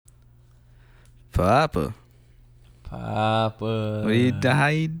Papa. Papa. How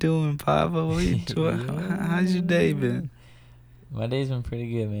you doing, Papa? What you doing? How's your day been? My day's been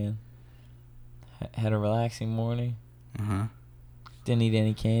pretty good, man. Had a relaxing morning. Uh-huh. Didn't eat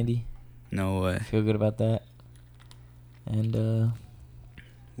any candy. No way. Feel good about that. And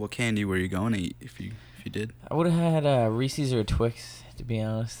What candy were you going to eat if you did? I would have had Reese's or Twix, to be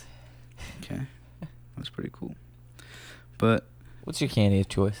honest. Okay. That's pretty cool. But What's your candy of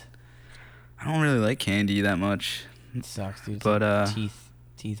choice? I don't really like candy that much. It sucks, dude. It's But like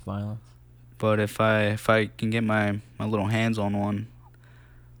teeth violence. But if I can get my little hands on one,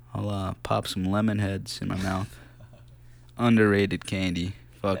 I'll pop some lemon heads in my mouth. Underrated candy.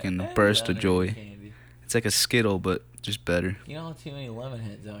 Fucking burst of joy. Candy. It's like a Skittle, but just better. You don't have too many lemon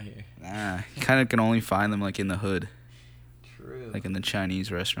heads out here. Nah, you kind of can only find them like in the hood. True. Like in the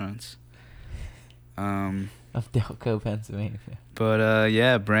Chinese restaurants. Of Delco, Pennsylvania. But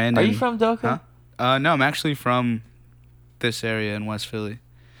yeah, Branden. Are you from Delco? Huh? No, I'm actually from this area in West Philly.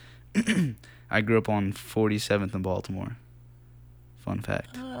 I grew up on 47th in Baltimore. Fun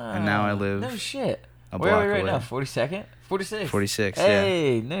fact. And now I live no shit. a Where block are we right away. now? 42nd? 46. 46,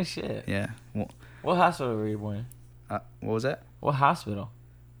 hey, yeah. no shit. Yeah. Well, What hospital were you born in? what was that? What hospital?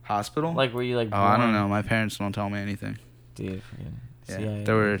 Hospital? Like, were you like born? Oh, I don't know. My parents don't tell me anything. Dude, freaking Yeah,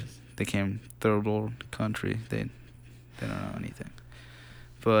 CIA. they came third world country. They don't know anything.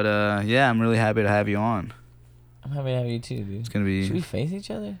 But yeah, I'm really happy to have you on. I'm happy to have you too, dude. It's gonna be. Should we face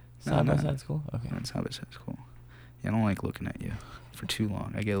each other? Side by side school? Okay. Side by side school. Yeah, I don't like looking at you for too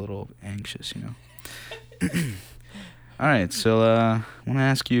long. I get a little anxious, you know. All right, so I want to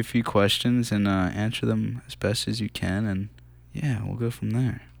ask you a few questions and answer them as best as you can, and yeah, we'll go from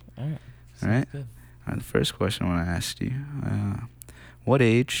there. All right. All right. Good. All right. The first question I want to ask you: what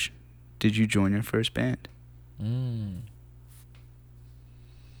age did you join your first band?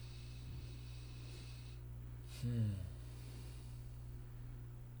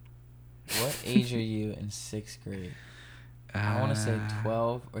 What age are you in 6th grade? I want to say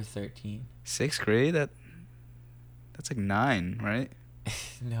 12 or 13. 6th grade? That's like 9, right?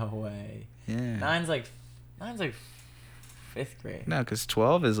 No way. Yeah. Nine's like 5th grade. No, because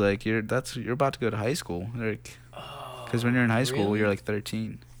 12 is like you're about to go to high school. Like, because when you're in high school, really? you're like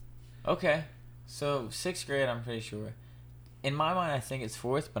 13. Okay, so 6th grade, I'm pretty sure. In my mind, I think it's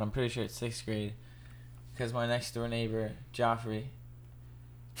 4th, but I'm pretty sure it's 6th grade. Because my next door neighbor, Joffrey,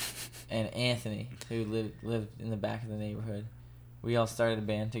 and Anthony, who lived in the back of the neighborhood, we all started a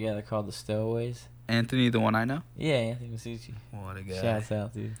band together called the Stowaways. Anthony, the one I know? Yeah, Anthony Masucci. What a guy. Shouts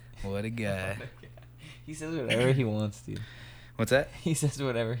out, dude. What a guy. He says whatever he wants, dude. What's that? He says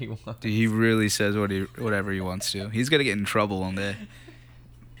whatever he wants. Dude, he really says whatever he wants to. He's gonna get in trouble one day.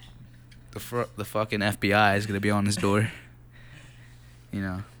 The fucking FBI is gonna be on his door. You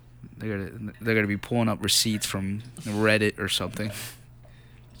know, they're gonna be pulling up receipts from Reddit or something.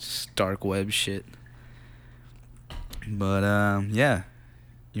 Just dark web shit. But yeah,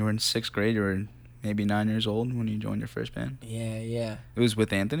 you were in 6th grade. You were maybe 9 years old when you joined your first band. Yeah. It was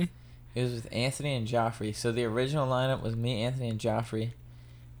with Anthony. It was with Anthony and Joffrey. So the original lineup was me, Anthony, and Joffrey,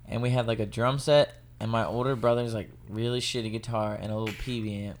 and we had like a drum set, and my older brother's like really shitty guitar and a little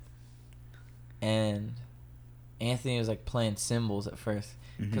PV amp, and Anthony was like playing cymbals at first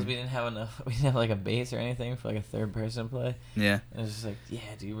because we didn't have enough. We didn't have like a bass or anything for like a third person to play. Yeah. And it was just like, yeah,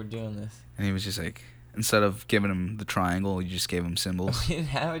 dude, we're doing this. And he was just like, instead of giving him the triangle, you just gave him cymbals. We didn't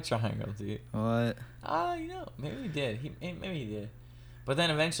have a triangle, dude. What? Maybe we did. Maybe he did. But then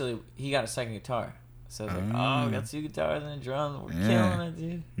eventually he got a second guitar. So it's like, we got 2 guitars and a drum. We're killing it,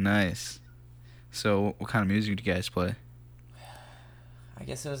 dude. Nice. So what kind of music do you guys play? I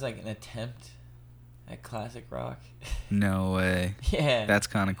guess it was like an attempt at classic rock. No way. Yeah. That's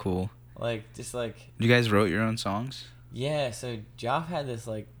kind of cool. Just like... You guys wrote your own songs? Yeah, so Joff had this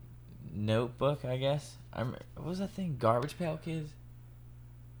like notebook, I guess. What was that thing? Garbage Pail Kids?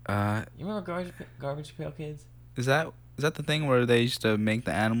 You remember Garbage Pail Kids? Is that the thing where they used to make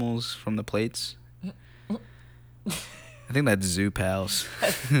the animals from the plates? I think that's Zoo Pals.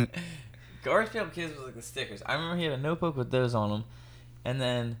 Garbage Pail Kids was like the stickers. I remember he had a notebook with those on them, and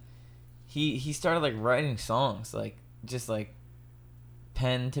then he started like writing songs, like just like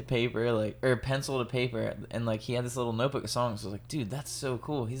pen to paper, like, or pencil to paper, and like he had this little notebook of songs. I was like, dude, that's so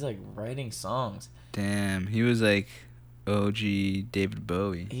cool. He's like writing songs. Damn, he was like OG David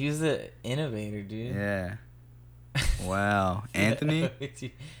Bowie. He was the innovator, dude. Yeah. Wow. Anthony?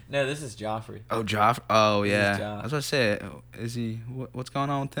 No, this is Joffrey. Oh, Oh, yeah. Joff. I was about to say, is he? What's going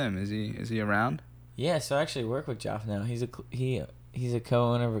on with him? Is he around? Yeah, so I actually work with Joff now. He's a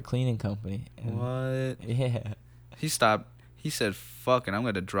co-owner of a cleaning company. What? Yeah. He He said, "Fuck it, I'm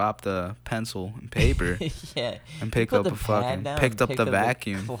gonna drop the pencil and paper Yeah. and He pick put up the a pad fucking down picked and up the the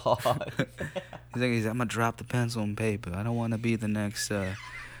vacuum." cloth. He's like, I'm gonna drop the pencil and paper. I don't want to be the next. I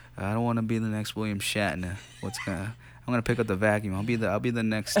don't want to be the next William Shatner. I'm gonna pick up the vacuum. I'll be the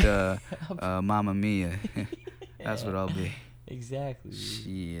next Mamma Mia. That's what I'll be. Exactly.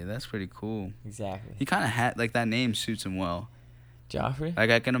 Yeah, that's pretty cool. Exactly. He kind of had like that name suits him well. Joffrey? Like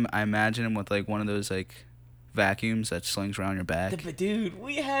I imagine him with like one of those like vacuums that slings around your back. Dude,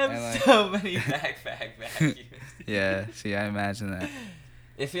 we have like, so many backpack vacuums. Yeah, see, I imagine that.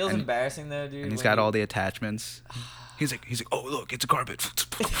 It feels embarrassing though, dude. And he's got all the attachments. He's like, oh look, it's a carpet.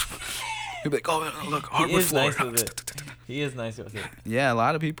 He'll be like, oh look, hardwood floor. Nice with it. He is nice with it. Yeah, a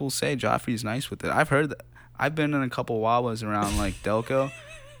lot of people say Joffrey's nice with it. I've heard that. I've been in a couple Wawas around like Delco,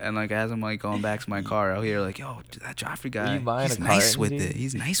 and like as I'm like going back to my car, I'll hear like, yo, that Joffrey guy, he's nice with it.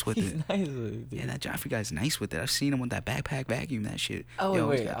 He's nice with it. He's nice with it, dude. Yeah, that Joffrey guy's nice with it. I've seen him with that backpack vacuum, that shit. Oh, yo,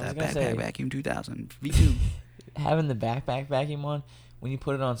 wait, he's got I was that gonna backpack say, vacuum 2000 V2. Having the backpack vacuum on, when you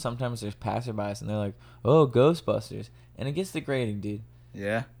put it on, sometimes there's passerbys and they're like, oh, Ghostbusters. And it gets degrading, dude.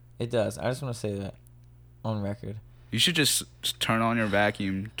 Yeah? It does. I just want to say that on record. You should just turn on your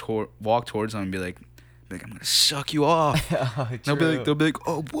vacuum, walk towards them and be like, I'm gonna suck you off. Oh, they'll be like,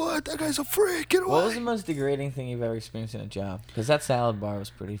 oh, what? That guy's a freak. Get away. What was the most degrading thing you've ever experienced in a job? Because that salad bar was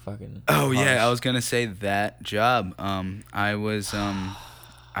pretty fucking. Oh harsh. yeah, I was gonna say that job. I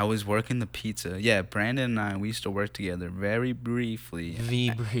was working the pizza. Yeah, Brandon and we used to work together very briefly.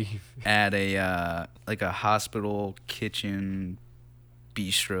 Brief. At a like a hospital kitchen,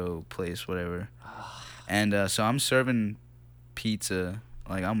 bistro place, whatever. And so I'm serving pizza.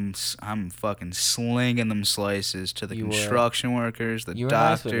 Like I'm fucking slinging them slices to the construction workers, the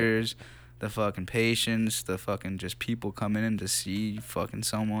doctors, the fucking patients, the fucking just people coming in to see fucking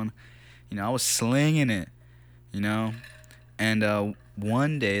someone. You know, I was slinging it, you know. And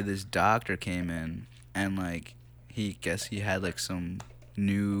one day this doctor came in and like he had like some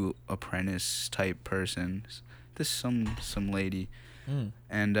new apprentice type person. Some lady.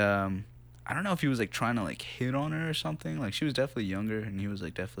 And I don't know if he was like trying to like hit on her or something. Like she was definitely younger and he was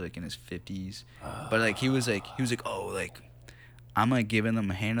like definitely like in his 50s. But like he was like, oh, like I'm like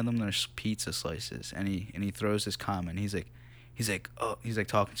handing them their pizza slices, and he throws this comment. He's like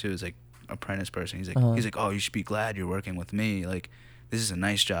talking to his like apprentice person. He's like, oh, you should be glad you're working with me. Like this is a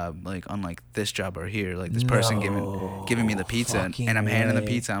nice job. Like unlike this job right here. Like this person giving me the pizza and I'm handing the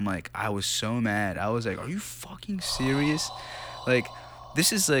pizza. I'm like, I was so mad. I was like, are you fucking serious? Like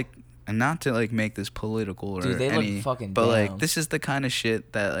this is like. And not to like make this political or dude, they look fucking but down. like this is the kind of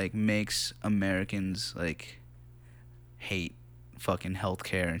shit that like makes Americans like hate fucking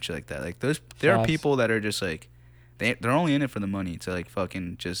healthcare and shit like that. Like there are people that are just like they're only in it for the money to like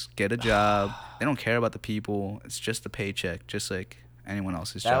fucking just get a job. They don't care about the people. It's just the paycheck, just like anyone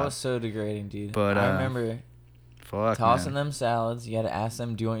else's job. That was so degrading, dude. But I remember tossing them salads. You had to ask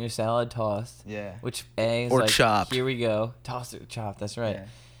them, do you want your salad tossed? Yeah. Which is or like, chopped. Here we go. Toss it, chopped. That's right. Yeah.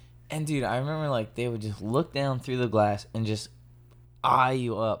 And dude, I remember like they would just look down through the glass and just eye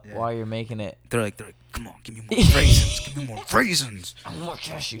you up while you're making it. They're like, come on, give me more raisins. Give me more raisins. I want more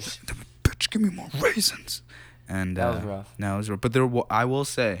cashews. Bitch, give me more raisins. And that was rough. No, it was rough. But I will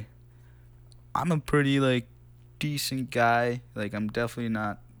say, I'm a pretty like decent guy. Like I'm definitely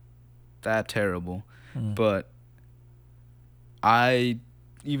not that terrible. But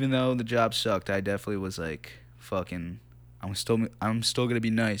even though the job sucked, I definitely was like fucking. I'm still gonna be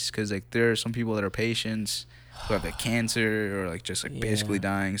nice because like there are some people that are patients who have like cancer or like just like basically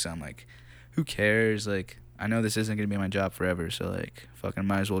dying. So I'm like, who cares? Like I know this isn't gonna be my job forever. So like fucking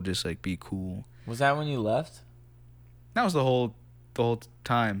might as well just like be cool. Was that when you left? That was the whole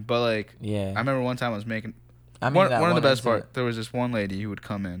time. But like I remember one time I was making. One of the best part. There was this one lady who would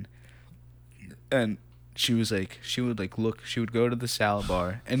come in, and she would go to the salad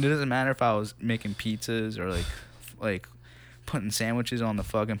bar, and it doesn't matter if I was making pizzas or like putting sandwiches on the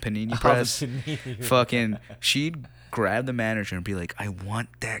fucking panini press. Fucking, she'd grab the manager and be like, I want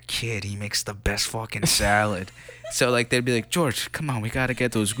that kid. He makes the best fucking salad. So like they'd be like, George, come on, we gotta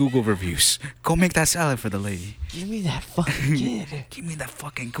get those Google reviews. Go make that salad for the lady. Give me that fucking kid. Give me that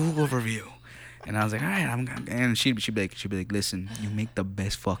fucking Google review. And I was like, all right, and she'd be like, listen, you make the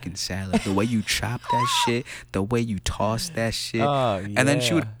best fucking salad. The way you chop that shit, the way you toss that shit. Oh, and then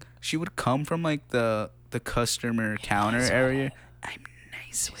she would come from like the customer counter area. I'm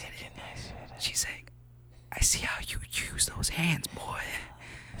nice with it. She's like, I see how you use those hands, boy.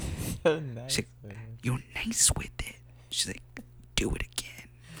 So nice. She's like, you're nice with it. She's like, do it again.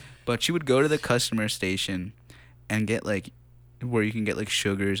 But she would go to the customer station and get like, where you can get like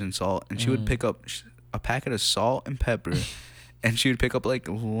sugars and salt, and she would pick up a packet of salt and pepper and she would pick up like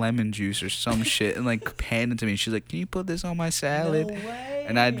lemon juice or some shit and like hand it to me. She's like, "Can you put this on my salad?" No way.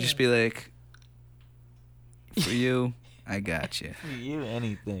 And I'd just be like, "For you, I got you. For you,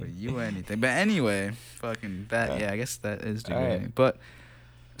 anything. For you, anything." But anyway, fucking that. Yeah, I guess that is degrading. Right. But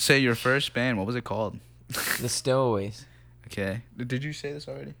say your first band, what was it called? The Stowaways. Okay. Did you say this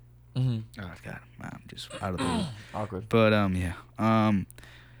already? Mm-hmm. Oh God, I'm just out of the loop. Awkward. But yeah.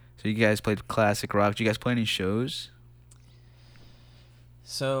 So you guys played classic rock. Did you guys play any shows?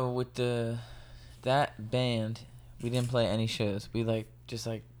 So with that band, we didn't play any shows. We just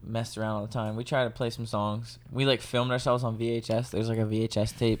messed around all the time. We tried to play some songs. We filmed ourselves on VHS. There's a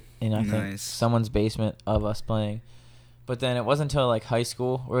VHS tape in I think someone's basement of us playing. But then it wasn't until high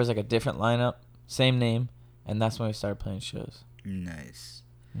school where it was a different lineup, same name, and that's when we started playing shows. Nice.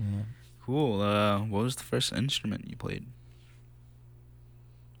 Yeah. Cool. What was the first instrument you played?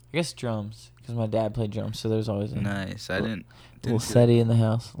 I guess drums, because my dad played drums, so there's always nice. I didn't little SETI in the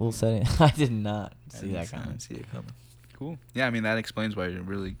house. Little SETI. I did not see that coming. I didn't see it coming. Cool. Yeah, I mean that explains why you're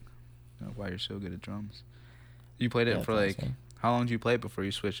really, why you're so good at drums. You played it for how long did you play it before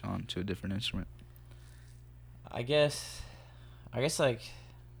you switched on to a different instrument? I guess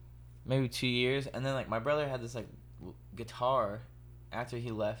maybe 2 years, and then my brother had this guitar after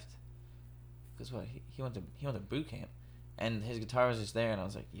he left, because he went to boot camp, and his guitar was just there, and I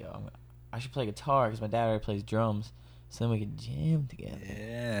was like, yo, I should play guitar because my dad already plays drums, so then we could jam together.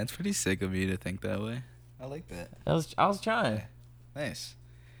 Yeah, it's pretty sick of you to think that way. I like that. I was trying. Yeah. Nice.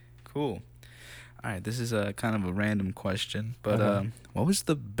 Cool. All right, this is a kind of a random question, but what was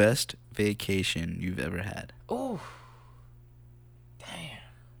the best vacation you've ever had? Oh, damn.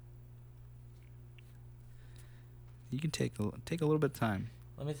 You can take a little bit of time.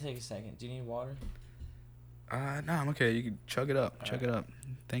 Let me take a second. Do you need water? No, I'm okay. You can chug it up. Chug it up.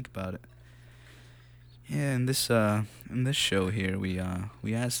 Think about it. Yeah, in this show here, we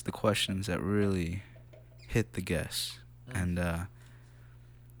ask the questions that really hit the guests, and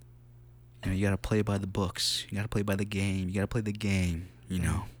you gotta play by the books. You gotta play by the game. You gotta play the game.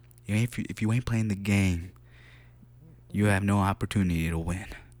 If you ain't playing the game, you have no opportunity to win.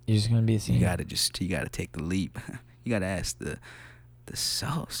 You're just gonna be a senior. You gotta take the leap. You gotta ask the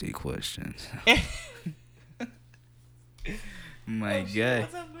saucy questions. My God.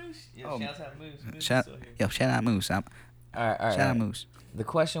 What's up, Moose? Yo, shout out Moose. Shout out Moose. All right. Shout out Moose. The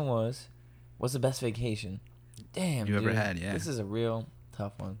question was, what's the best vacation? Damn, you ever had? Yeah. This is a real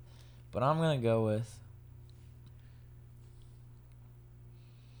tough one, but I'm gonna go with.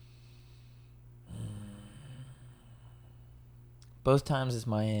 Both times is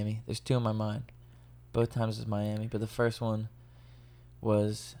Miami. There's two in my mind. Both times is Miami, but the first one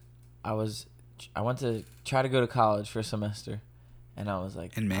was I went to try to go to college for a semester, and I was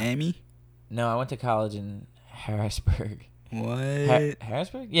like. In Miami? No, I went to college in Harrisburg. What?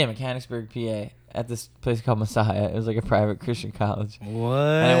 Harrisburg? Yeah, Mechanicsburg, PA, at this place called Messiah. It was a private Christian college. What?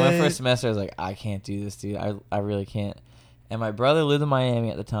 And I went for a semester. I was like, I can't do this, dude. I really can't. And my brother lived in Miami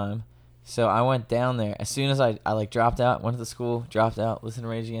at the time, so I went down there. As soon as I dropped out, went to the school, dropped out, listened to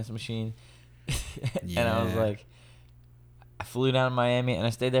Rage Against the Machine, and I was like, I flew down to Miami, and I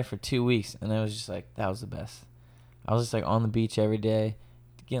stayed there for 2 weeks, and it was just that was the best. I was just on the beach every day,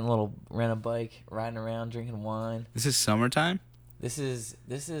 rent a bike, riding around, drinking wine. This is summertime? This is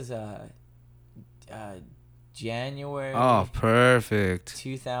January. Oh, perfect.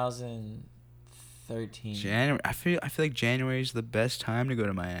 2013. January. I feel like January is the best time to go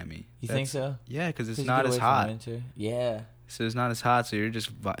to Miami. You think so? Yeah, because it's not as hot. Winter. Yeah. So it's not as hot. So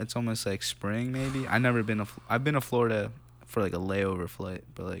it's almost like spring maybe. I've been to Florida for a layover flight,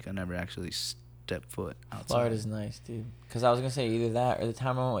 but I never actually stepped foot outside. Florida's nice, dude. Because I was gonna say either that or the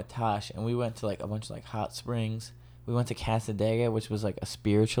time I went with Tosh, and we went to a bunch of hot springs. We went to Casadega, which was a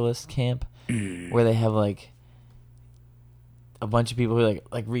spiritualist camp, where they have a bunch of people who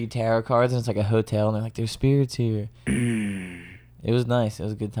read tarot cards, and it's a hotel, and they're there's spirits here. It was nice. It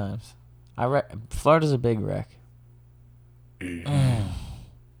was good times. Florida's a big wreck.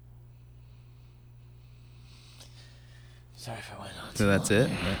 Sorry if I went on. So that's it.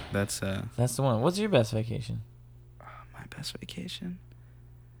 That's the one. What's your best vacation? My best vacation?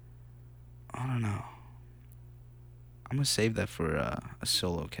 I don't know. I'm gonna save that for a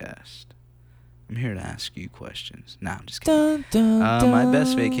solo cast. I'm here to ask you questions. Nah, I'm just kidding. My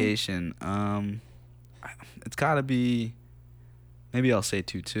best vacation. It's gotta be. Maybe I'll say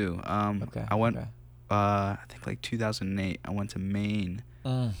two too. Okay. I went. I think 2008. I went to Maine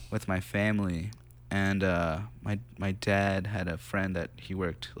with my family. And my dad had a friend that he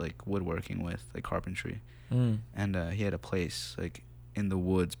worked woodworking with, carpentry, and he had a place in the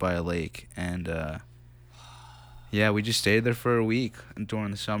woods by a lake, and Yeah, we just stayed there for a week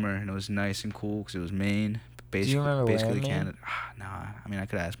during the summer, and it was nice and cool because it was Maine, Do you remember where basically in Maine? Canada. Nah, I mean I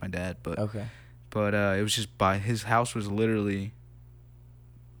could ask my dad, but Okay. it was just by his house was literally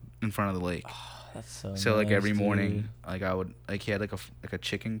in front of the lake. Oh, that's so So like nice, every morning, dude. like I would like he had like a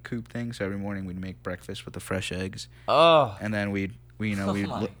chicken coop thing. So every morning we'd make breakfast with the fresh eggs, Oh. and then we'd Oh we'd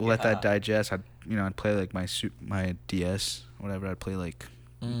my let that God. digest. I'd play like my DS whatever. I'd play like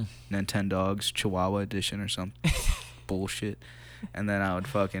Mm. Nintendogs Chihuahua Edition or some bullshit, and then I would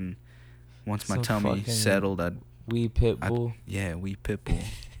fucking once my Some tummy fucking settled, wee pit bull. yeah, wee pit bull,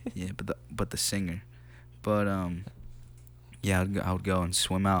 yeah, but the singer, but yeah, I would go and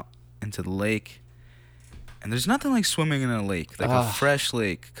swim out into the lake, and there's nothing like swimming in a lake, like a fresh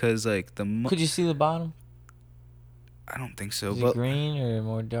lake, cause like Could you see the bottom? I don't think so, Was but it green or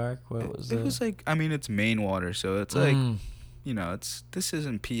more dark? What was it was like I mean it's Maine water, so it's like this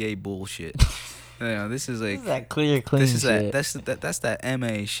isn't PA bullshit. This is like This is that clear, clean this is shit. that's that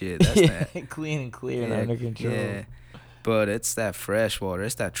MA shit. That's that Clean and clear and under control. Yeah, but it's that fresh water.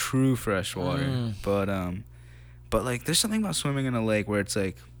 It's that true fresh water. But like there's something about swimming in a lake where it's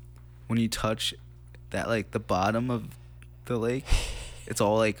like when you touch that like the bottom of the lake, it's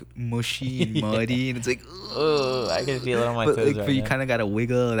all like mushy and muddy, and it's like Oh, I can feel it on my toes right but you now. kind of gotta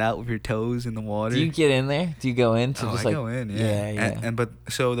wiggle it out with your toes in the water. Do you get in there? Do you go in to just I like? go in, Yeah. And but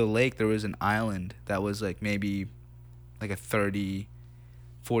so the lake, there was an island that was like maybe like a 30,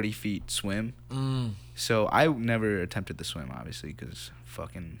 40 feet swim. So I never attempted to swim, obviously, because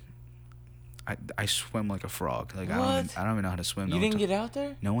fucking I swim like a frog. Like I don't even know how to swim. You didn't get out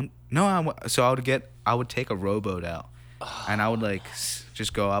there? No one. No, so I would take a rowboat out, and I would like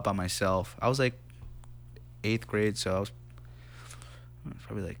just go out by myself. I was like 8th grade, so I was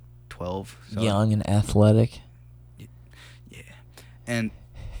probably like 12. So Young and athletic. yeah, and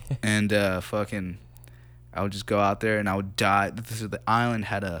fucking, I would just go out there and I would dive. The island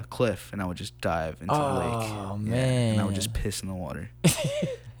had a cliff, and I would just dive into the lake. Oh Yeah, man! and I would just piss in the water.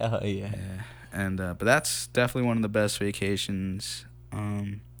 Hell yeah. And but that's definitely one of the best vacations.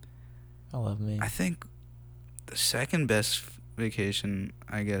 I love me. I think the second best vacation,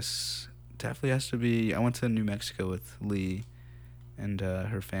 I guess, definitely has to be I went to New Mexico with Lee and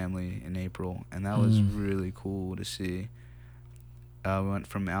her family in April, and that was really cool to see. We went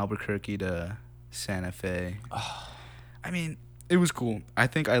from Albuquerque to Santa Fe. I mean, it was cool. I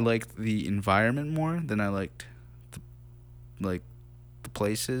think I liked the environment more than I liked the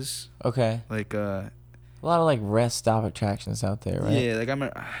places. Okay. Like a lot of like rest stop attractions out there, right? Yeah,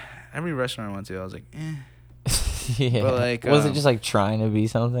 like every restaurant I went to, I was like, eh. Yeah. But like, was it just like trying to be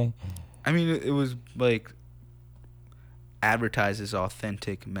something? I mean, it was like advertised as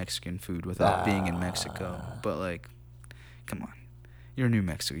authentic Mexican food without being in Mexico. But like, come on, you're New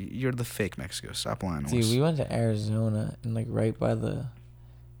Mexico. You're the fake Mexico. Stop lying to us. Dude, we went to Arizona, and like right by the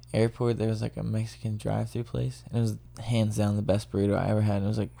airport, there was like a Mexican drive-through place, and it was hands down the best burrito I ever had. And it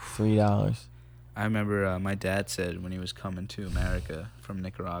was like $3. I remember my dad said when he was coming to America from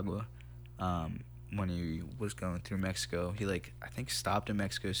Nicaragua, when he was going through Mexico, he like I think stopped in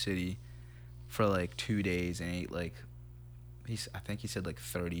Mexico City for like 2 days and ate like I think he said like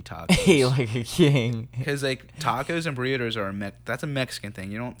 30 tacos. Ate like a king. Because like tacos and burritos are that's a Mexican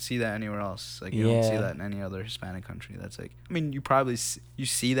thing. You don't see that anywhere else. Like you don't see that in any other Hispanic country. That's like I mean you probably you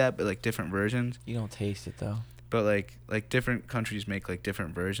see that, but like different versions. You don't taste it though. But like different countries make like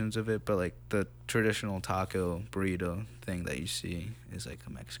different versions of it. But like the traditional taco burrito thing that you see is like a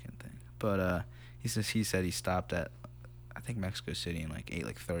Mexican thing. But he said he stopped at I think Mexico City and like ate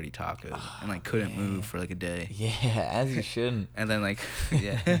like 30 tacos and like couldn't move for like a day. Yeah, as you shouldn't. And then like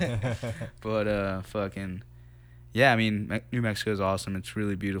yeah. But fucking yeah, I mean New Mexico is awesome. It's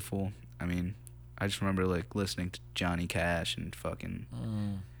really beautiful. I mean, I just remember like listening to Johnny Cash and fucking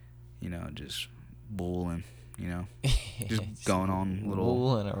just bowling, just going on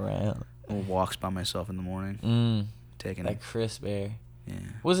bowling around. Little walks by myself in the morning. Taking like crisp air. Yeah.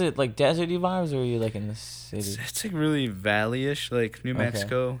 Was it like deserty vibes, or were you like in the city? It's like really valley-ish, like New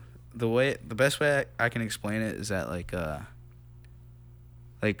Mexico. The best way I can explain it is that like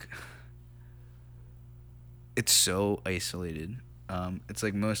it's so isolated. It's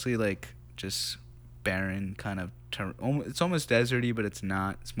like mostly like just barren kind of it's almost deserty, but it's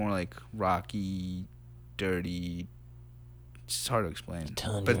not. It's more like rocky, dirty. It's hard to explain.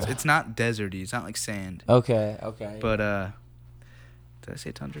 Tundra. But it's not deserty. It's not like sand. Okay. But did I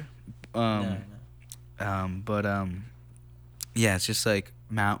say tundra? No. Yeah, it's just like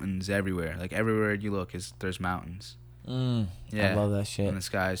mountains everywhere. Like everywhere you look there's mountains. Yeah. I love that shit. And the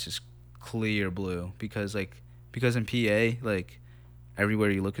sky is just clear blue because in PA like everywhere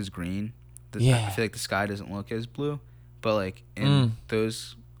you look is green. I feel like the sky doesn't look as blue, but like in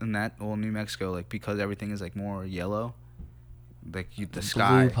New Mexico, like because everything is like more yellow, like the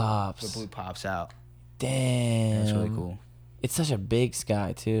sky, the blue pops out. Damn, yeah, it's really cool. It's such a big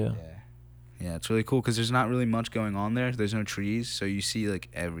sky too. Yeah, it's really cool because there's not really much going on there. There's no trees, so you see like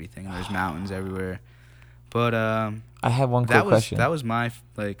everything. There's mountains everywhere. But I have one quick question. That was my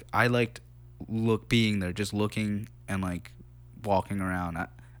like. I liked being there, just looking and like walking around.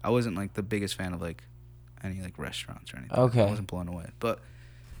 I wasn't like the biggest fan of like any like restaurants or anything. Okay. I wasn't blown away, but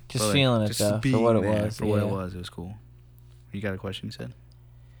just feeling it though for what it was. For what it was, it was cool. You got a question? You said.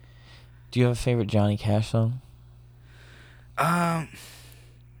 Do you have a favorite Johnny Cash song?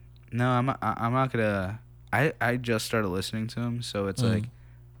 No, I'm not gonna. I just started listening to him, so it's like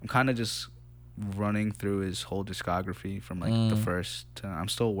I'm kind of just running through his whole discography from like the first. I'm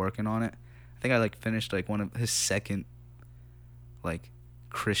still working on it. I think I like finished like one of his second like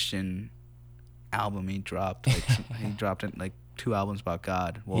Christian album he dropped. Like he dropped it like 2 albums about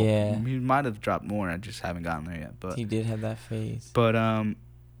God. Well, he might have dropped more. I just haven't gotten there yet. But he did have that phase. But I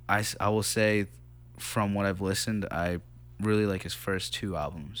will say, from what I've listened, I really like his first 2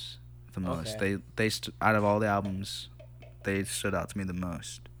 albums the most. Okay. They out of all the albums, they stood out to me the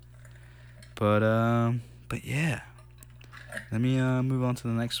most. But yeah, let me move on to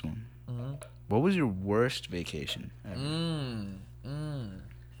the next one. Mm-hmm. What was your worst vacation ever?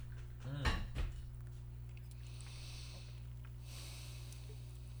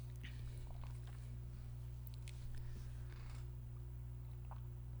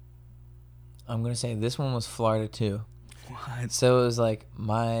 I'm gonna say this one was Florida too. What? So it was like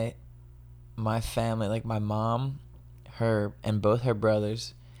my family, like my mom, her, and both her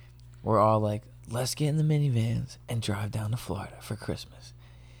brothers were all like, let's get in the minivans and drive down to Florida for Christmas.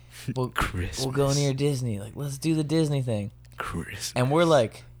 We'll go near Disney. Like, let's do the Disney thing. Christmas. And we're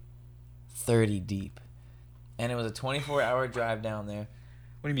like 30 deep. And it was a 24-hour drive down there.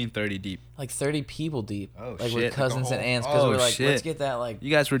 What do you mean 30 deep? Like 30 people deep. Oh, like shit. with cousins and aunts. Because we're like, let's get that like you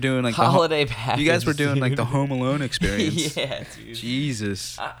guys were doing like holiday package. You guys were doing like the Home Alone experience. Yeah, dude.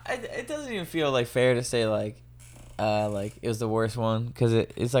 Jesus. It doesn't even feel like fair to say like it was the worst one, because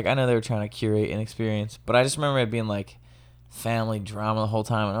it's like I know they were trying to curate an experience, but I just remember it being like family drama the whole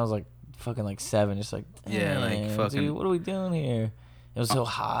time, and I was like fucking like 7, just like like fucking dude, what are we doing here? It was so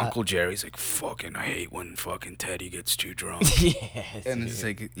hot. Uncle Jerry's like, fucking, I hate when fucking Teddy gets too drunk. And it's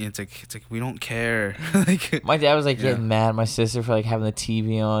like we don't care. Like, my dad was like getting mad at my sister for like having the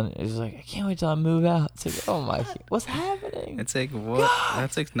TV on. It was like, I can't wait till I move out. It's like, oh my, what's happening? It's like, what? God.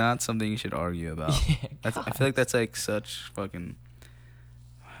 That's like not something you should argue about. I feel like that's like such fucking.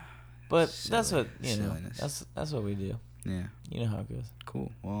 But that's what silliness. That's what we do. Yeah. You know how it goes.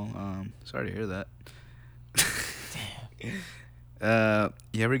 Cool. Well, sorry to hear that. Damn.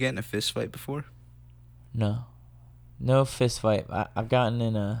 You ever get in a fist fight before? No fist fight. I've gotten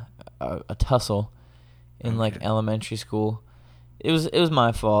in a tussle in like elementary school. It was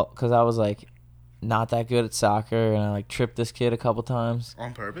my fault because I was like not that good at soccer, and I like tripped this kid a couple times.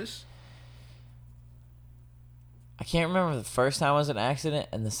 On purpose? I can't remember if the first time was an accident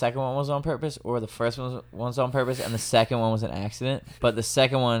and the second one was on purpose, or the first one was on purpose and the second one was an accident. But the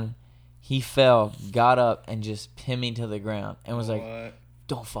second one, he fell, got up, and just pinned me to the ground and was like,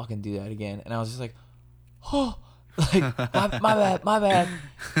 don't fucking do that again. And I was just like, oh, like, my bad.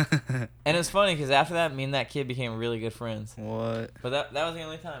 And it's funny because after that, me and that kid became really good friends. What? But that was the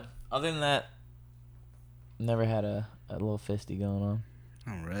only time. Other than that, never had a little fisty going on.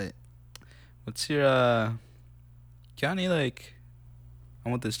 All right. What's your, Johnny, like, I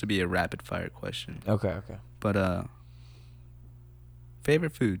want this to be a rapid fire question. Okay. But,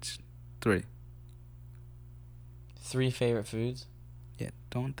 favorite foods? 3. 3 favorite foods? Yeah,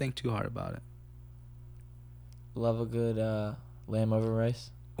 don't think too hard about it. Love a good lamb over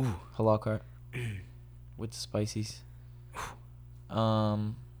rice. Ooh. Halal cart. With the spices.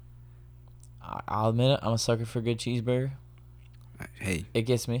 I'll admit it, I'm a sucker for a good cheeseburger. Hey. It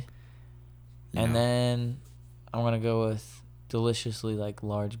gets me. And then I'm going to go with deliciously like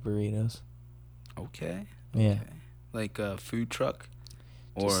large burritos. Okay. Yeah. Like a food truck?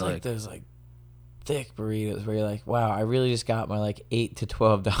 Or just like those like thick burritos where you're like, wow, I really just got my like $8 to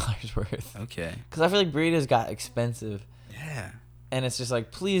 $12 worth. Okay. Because I feel like burritos got expensive. Yeah. And it's just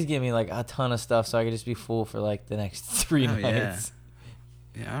like, please give me like a ton of stuff so I could just be full for like the next 3 nights.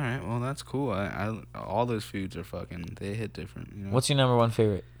 Yeah, all right. Well, that's cool. I all those foods are fucking, they hit different, you know? What's your number 1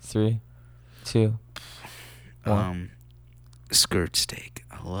 favorite? 3, 2, 1. Skirt steak.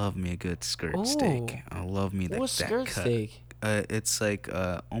 I love me a good skirt steak. I love me that What's skirt cut. steak? It's like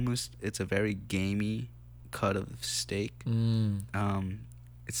almost, it's a very gamey cut of steak.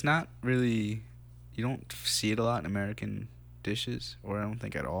 it's not really, you don't see it a lot in American dishes, or I don't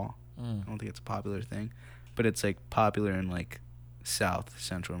think at all. I don't think it's a popular thing, but it's like popular in like South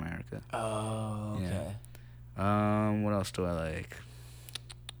Central America. Oh, okay. Yeah. What else do I like?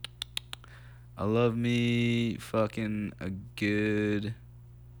 I love me fucking a good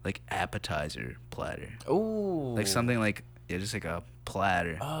like appetizer platter. Ooh. Like something like just like a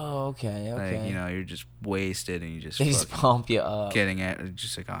platter. Oh, okay, okay. Like, you know, you're just wasted and you just They just pump you up. getting at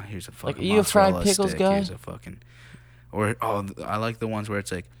just like, oh, here's a fucking Like, are you a fried mozzarella pickles stick. guy? Here's a fucking, or I like the ones where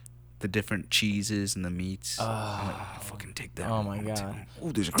it's like the different cheeses and the meats. I'm like, oh, fucking take that. Oh my god.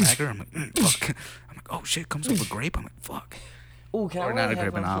 Oh, there's a cracker. I'm like, fuck. I'm like, oh shit, comes with a grape. I'm like, fuck. Ooh, can I Or wear not a the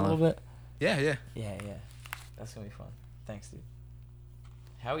grape, an headphones for a little olive. bit? Yeah, yeah. Yeah, yeah. That's gonna be fun. Thanks, dude.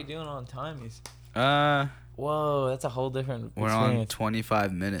 How we doing on timies? Whoa, that's a whole different We're experience. on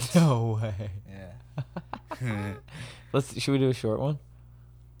 25 minutes. No way. Yeah. Should we do a short one?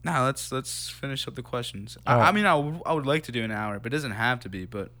 Nah, let's finish up the questions. All right. I mean, I would like to do an hour, but it doesn't have to be.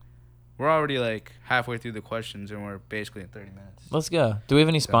 But we're already like halfway through the questions, and we're basically at 30 minutes. Let's go. Do we have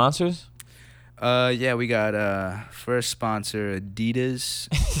any sponsors? Yeah, we got first sponsor Adidas.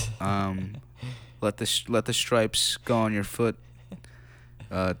 Let the stripes go on your foot.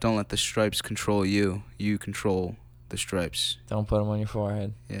 Don't let the stripes control you. You control the stripes. Don't put them on your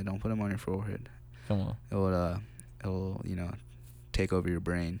forehead. Yeah, don't put them on your forehead. Come on. It'll take over your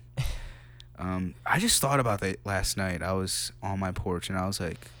brain. I just thought about that last night. I was on my porch and I was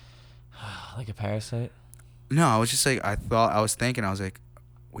like, Like a parasite? no, I was just like, I was like,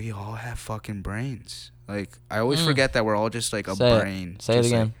 we all have fucking brains. Like, I always forget that we're all just like a brain. Say it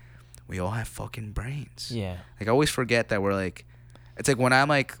again. Like, we all have fucking brains. Yeah. Like, I always forget that we're like, it's like when I'm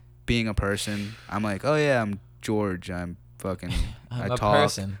like being a person, I'm like, oh yeah, I'm George. I'm fucking, I'm I a talk.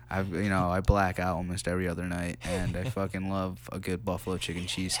 person. I black out almost every other night, and I fucking love a good buffalo chicken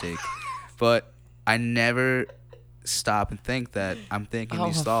cheesesteak. But I never stop and think that I'm thinking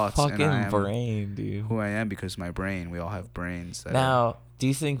these thoughts, and I am brain, dude. who I am because my brain. We all have brains. Now, do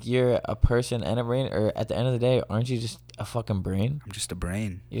you think you're a person and a brain, or at the end of the day, aren't you just a fucking brain? I'm just a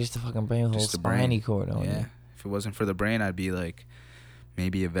brain. You're just a fucking brain with a Just little a brain. spiny cord on Yeah. you. If it wasn't for the brain, I'd be like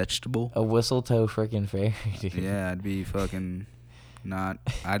maybe a vegetable. A whistle-toe freaking fairy, dude. Yeah, I'd be fucking not.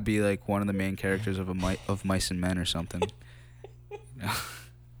 I'd be like one of the main characters of of Mice and Men or something.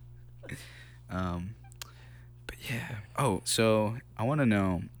 But yeah. Oh, so I want to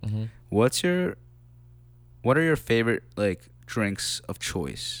know what are your favorite like drinks of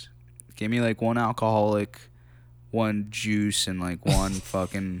choice? Give me like one alcoholic, one juice, and like one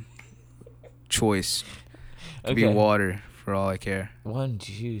fucking choice. Could be water for all I care. One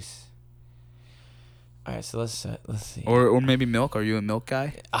juice. All right, so let's see. Or maybe milk. Are you a milk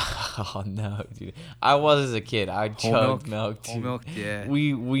guy? Oh no, dude! I was as a kid. I chugged milk, dude. Whole milk, yeah.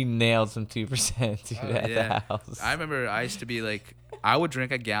 We nailed some 2%, dude, at the house. I remember I used to be like, I would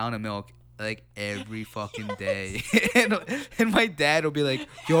drink a gallon of milk like every fucking day, and my dad would be like,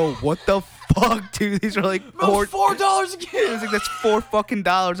 "Yo, what the fuck, dude? These are like $4 a It kid." was like, that's $4 fucking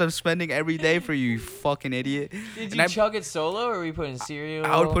I'm spending every day for you, you fucking idiot. Did And you chug it solo, or were you putting cereal?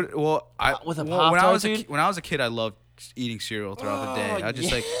 I would put with a when Pop-Tart, I was dude? when I was a kid, I loved eating cereal throughout the day. I just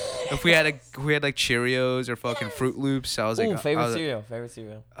yeah. like if we had like Cheerios or fucking Fruit Loops. I was like, favorite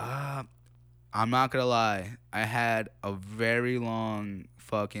cereal. I'm not gonna lie, I had a very long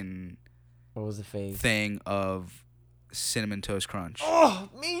fucking What was the phase? thing of Cinnamon Toast Crunch. Oh,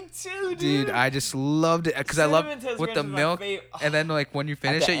 me too, Dude, I just loved it because I love Cinnamon Toast with Crunch the was my milk, favorite. and then like when you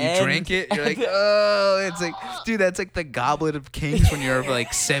finish the it, you end. drink it. You're At like, the- oh, it's like, dude, that's like the goblet of kings when you're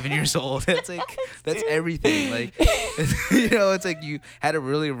like 7 years old. That's like that's everything. Like, it's like you had a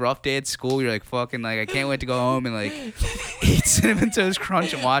really rough day at school. You're like, fucking, like I can't wait to go home and like eat Cinnamon Toast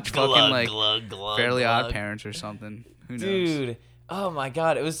Crunch and watch fucking like Fairly Odd Parents or something. Who knows? Dude, oh my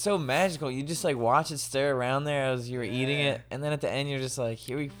god, it was so magical. You just like watch it stir around there as you were eating it, and then at the end you're just like,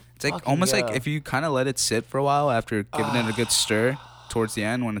 here we. It's like almost like if you kind of let it sit for a while after giving it a good stir towards the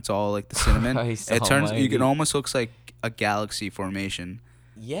end when it's all like the cinnamon. Christ It turns. almighty. It almost looks like a galaxy formation.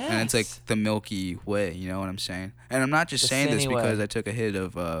 Yeah. And it's like the Milky Way. You know what I'm saying? And I'm not just The saying this Cinny because Way. I took a hit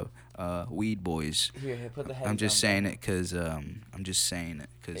of Weed Boys. Here, put the head I'm just down, saying bro. it because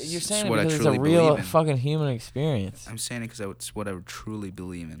You're it's saying it what I because it's truly a real believe in. fucking human experience. I'm saying it because it's what I truly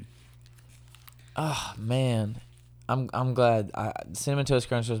believe in. Oh man, I'm glad. Cinnamon Toast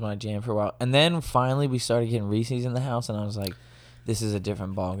Crunch was my jam for a while, and then finally we started getting Reese's in the house, and I was like, this is a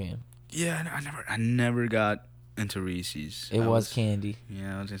different ball game. Yeah, I never got into Reese's. It was candy.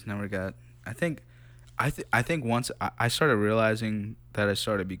 Yeah, I just never got. I think once I started realizing that I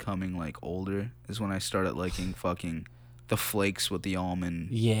started becoming like older is when I started liking fucking the flakes with the almond.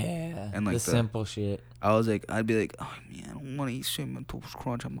 Yeah. And like the simple shit. I'd be like, oh man, I don't want to eat cinnamon toast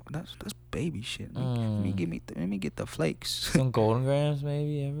crunch. That's baby shit. Let me get the flakes. Some Golden Grams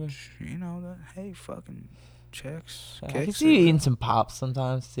maybe ever. You know that? Hey, fucking checks. I can see you eating some Pops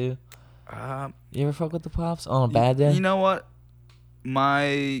sometimes too. You ever fuck with the Pops on a bad day? You know what?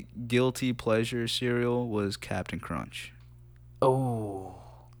 My guilty pleasure cereal was Captain Crunch. Oh.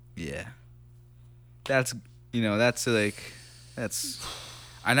 Yeah. That's I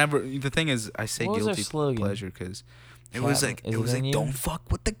never. The thing is, I say guilty pleasure because it was like don't fuck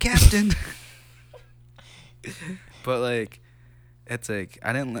with the captain. But like, it's like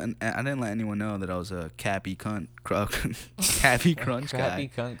I didn't let anyone know that I was a Cappy Crunch guy. Cappy Cunt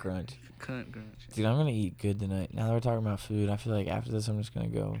Crunch. Dude, I'm gonna eat good tonight. Now that we're talking about food, I feel like after this, I'm just gonna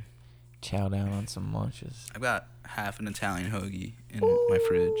go chow down on some munches. I've got half an Italian hoagie in my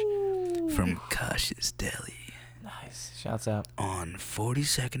fridge from Kash's Deli. Nice. Shouts out. On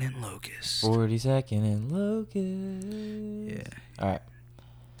 42nd and Locust. 42nd and Locust. Yeah. All right.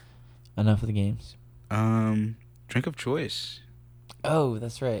 Enough of the games. Drink of choice. Oh,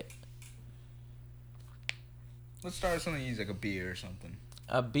 that's right. Let's start with something easy, like a beer or something.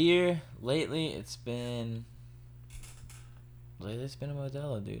 A beer. Lately, it's been a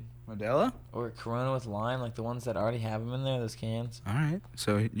Modelo, dude. Modelo? Or a Corona with lime, like the ones that already have them in there, those cans. All right.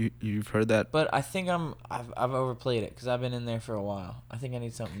 So you've heard that. But I think I've overplayed it because I've been in there for a while. I think I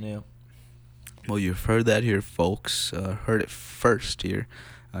need something new. Well, you've heard that here, folks. Heard it first here.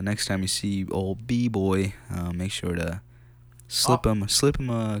 Next time you see old B-boy, make sure to slip him a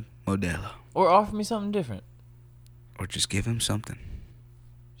Modelo. Or offer me something different. Or just give him something.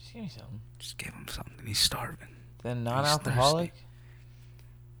 Just give me something. Just give him something. He's starving. Then non-alcoholic?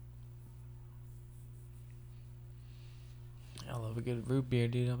 I love a good root beer,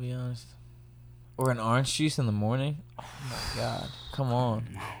 dude, I'll be honest. Or an orange juice in the morning? Oh, my God. Come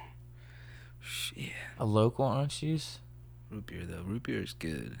on. Shit. A local orange juice? Root beer, though. Root beer is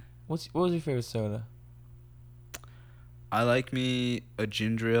good. What was your favorite soda? I like me a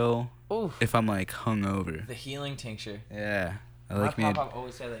ginger ale. Oof. If I'm, like, hungover. The healing tincture. Yeah. I like me. My pop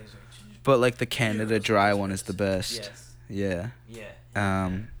always said that. He's like, but, like, the Canada Dry one is the best. Yes. Yeah. Yeah.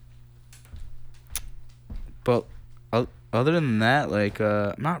 But other than that, like,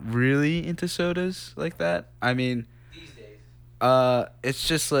 I'm not really into sodas like that. I mean, these days. It's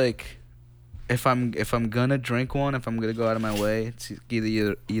just like if I'm gonna drink one, if I'm gonna go out of my way, it's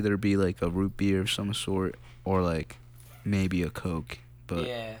either be like a root beer of some sort or like maybe a Coke. But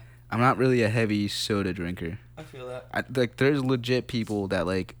yeah. I'm not really a heavy soda drinker. I feel that. Like there's legit people that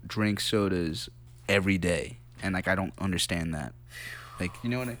like drink sodas every day, and like I don't understand that. Like, you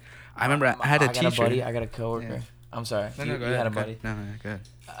know what I remember I had a teacher. I got a buddy. I got a coworker. Yeah. I'm sorry. No, you go ahead. Had a buddy. No, go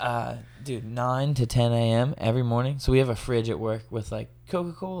ahead. Dude, 9 to 10 a.m. every morning. So we have a fridge at work with like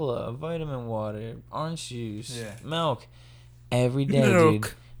Coca-Cola, vitamin water, orange juice, milk. Every day,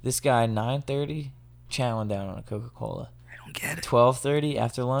 dude. This guy, 9:30, chowing down on a Coca-Cola. I don't get it. 12:30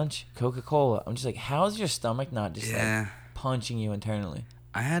 after lunch, Coca-Cola. I'm just like, how's your stomach not just like punching you internally?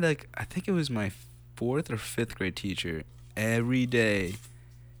 I had like, I think it was my 4th or 5th grade teacher. Every day,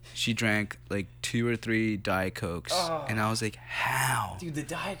 she drank like 2 or 3 Diet Cokes, and I was like, "How?" Dude, the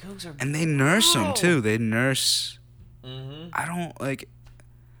Diet Cokes are. And they nurse them too. They nurse. Mm-hmm. I don't like.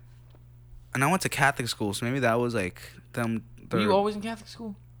 And I went to Catholic school, so maybe that was like them. Were you always in Catholic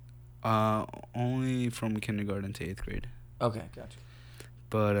school? Only from kindergarten to 8th grade. Okay, gotcha.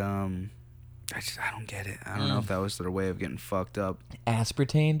 But I don't get it. I don't know if that was their way of getting fucked up.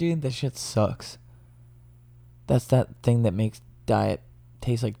 Aspartame, dude, that shit sucks. That's that thing that makes diet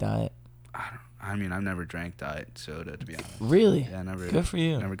taste like diet. I mean, I've never drank diet soda, to be honest. Really? Yeah, never. Good for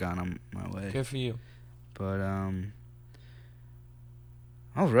you. Never gone on my way. Good for you. But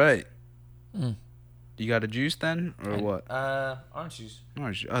all right. You got a juice then, or what? Orange juice.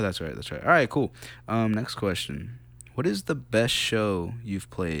 Orange. Oh, that's right. All right, cool. Next question. What is the best show you've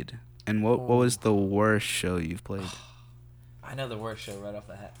played, and what was the worst show you've played? I know the worst show right off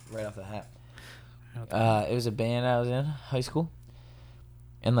the hat. It was a band I was in high school,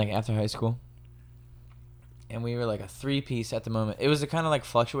 and like after high school, and we were like a 3-piece at the moment. It was a kind of like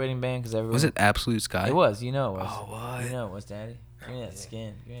fluctuating band because everyone. Was it Absolute Sky? It was. You know it was. Oh, what? You know it was, Daddy. Give me that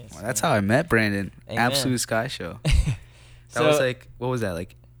skin. Well, that's how I met Branden. Amen. Absolute Sky show. That was like, what was that,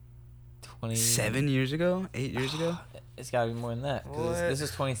 like 7 years ago? 8 years ago? It's got to be more than that. Cause this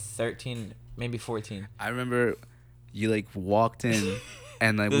is 2013, maybe 14. I remember you like walked in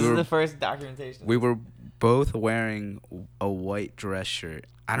and like this is the first documentation. We were both wearing a white dress shirt.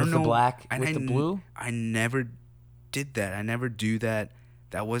 I don't know. The black with the blue? I never did that. I never do that.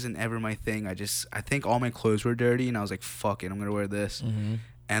 that wasn't ever my thing. I think all my clothes were dirty, and I was like, fuck it, I'm gonna wear this. Mm-hmm.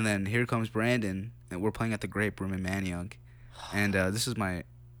 And then here comes Brandon, and we're playing at the Grape Room in Manayunk, and this is my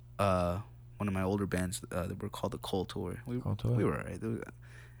one of my older bands that were called the Cold Tour. We were alright.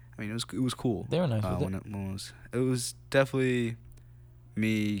 I mean, it was cool. They were nice. It was definitely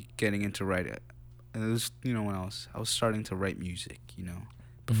me getting into writing. And it was, you know, when I was starting to write music, you know.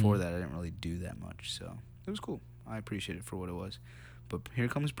 Before that, I didn't really do that much, so it was cool. I appreciate it for what it was. But here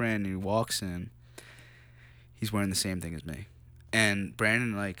comes Brandon. He walks in. He's wearing the same thing as me. And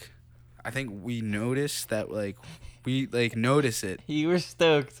Brandon, like, I think we noticed that, like, we, like, notice it. You were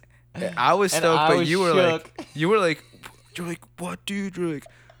stoked. I was stoked, but you were shook. you're like, what, dude? You're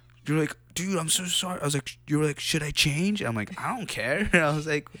like, dude, I'm so sorry. I was like, you were like, should I change? I'm like, I don't care. And I was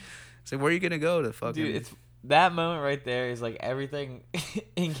like, where are you gonna go to fucking? Dude, it's that moment right there is like everything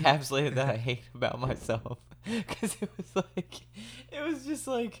encapsulated that I hate about myself. Because it was just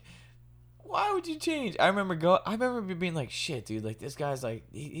like, why would you change? I remember being like, shit, dude, like this guy's like,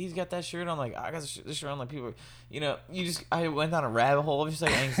 he's got that shirt on, like I got this shirt on, like people, you know, I went down a rabbit hole of just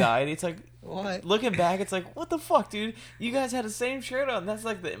like anxiety. It's like, what? Looking back, it's like, what the fuck, dude? You guys had the same shirt on. That's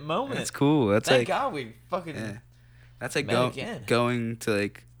like the moment. That's cool. That's Thank like, God we fucking. Yeah. That's like again. Going to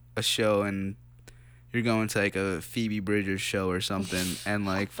like a show and you're going to like a Phoebe Bridgers show or something, and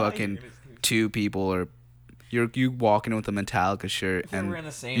like fucking two people are. You walk in with a Metallica shirt, and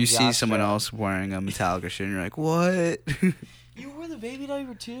you see someone else wearing a Metallica shirt, and you're like, what? You wore the Baby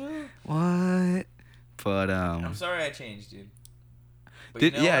Diaper too? What? But I'm sorry I changed, dude. But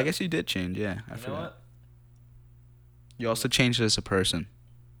I guess you did change. Yeah, I forgot. Know what? You also changed as a person.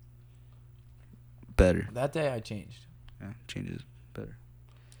 Better. That day I changed. Yeah, changes better.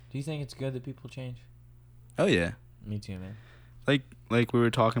 Do you think it's good that people change? Oh yeah. Me too, man. Like we were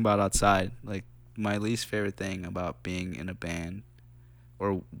talking about outside, like my least favorite thing about being in a band,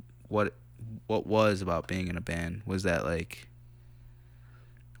 or what was about being in a band, was that like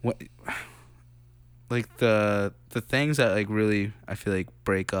the things that like really I feel like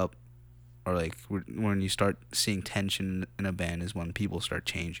break up, or like when you start seeing tension in a band, is when people start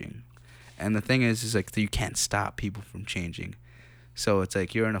changing. And the thing is like you can't stop people from changing. So it's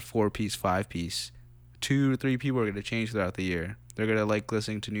like you're in a 4-piece, 5-piece, 2 to 3 people are going to change throughout the year. They're going to like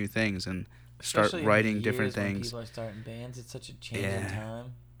listening to new things and start writing different things. When people are starting bands, it's such a changing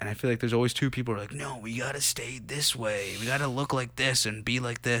time. And I feel like there's always 2 people who are like, no, we got to stay this way. We got to look like this and be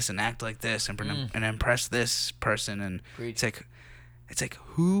like this and act like this and impress this person. And it's like,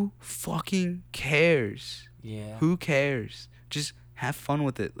 who fucking cares? Yeah. Who cares? Just have fun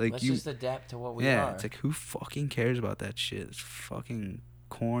with it. Like, let's just adapt to what we are. Yeah, it's like, who fucking cares about that shit? It's fucking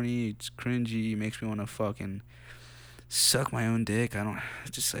corny. It's cringy. It makes me want to fucking suck my own dick.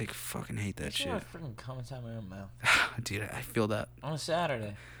 Just like fucking hate that shit. I freaking come inside my own mouth. Dude, I feel that. On a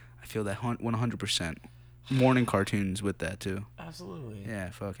Saturday. I feel that 100%. Morning cartoons with that too. Absolutely. Yeah,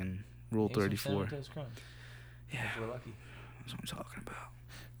 fucking Rule 34. Yeah. We're lucky. That's what I'm talking about.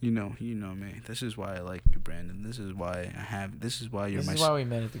 You know me. This is why I like you, Brandon. This is why we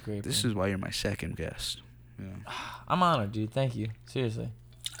met at the Grape Room. This is why you're my second guest. Yeah. I'm honored, dude. Thank you. Seriously.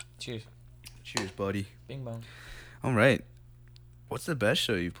 Cheers. Cheers, buddy. Bing bong. All right. What's the best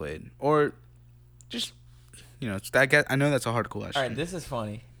show you played? Or just, I know that's a hard question. All right, this is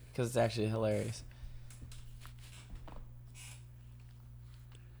funny because it's actually hilarious.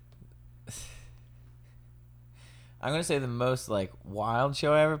 I'm going to say the most, like, wild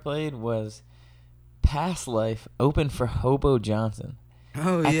show I ever played was Past Life, open for Hobo Johnson.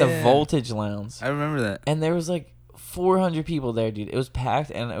 Oh, at yeah. the Voltage Lounge. I remember that. And there was, like, 400 people there, dude. It was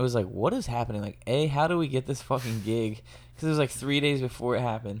packed, and it was like, what is happening? Like, how do we get this fucking gig? Because it was, like, 3 days before it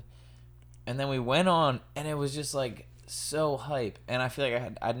happened. And then we went on, and it was just, like, so hype. And I feel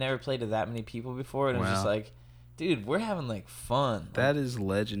like I'd never played to that many people before, and it was just like, dude, we're having like fun. That is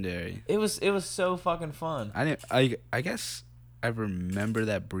legendary. It was so fucking fun. I guess I remember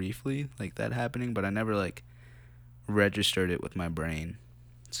that briefly, like that happening, but I never like registered it with my brain.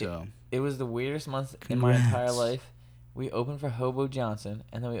 So it was the weirdest month in my entire life. We opened for Hobo Johnson,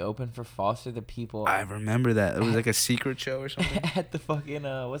 and then we opened for Foster the People. I remember that. It was like a secret show or something. At the fucking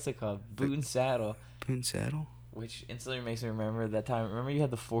what's it called? Boot and Saddle. Boot and Saddle. Which instantly makes me remember that time. Remember you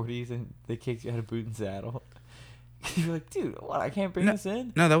had the 40s and they kicked you out of Boot and Saddle. You're like, dude, what? I can't bring this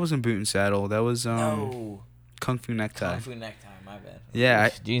in? No, that wasn't Boot and Saddle. That was no. Kung Fu Necktie. Kung Fu Necktie, my bad. Yeah,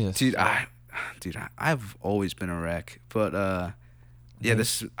 Jesus. Dude, I've always been a wreck. But yeah,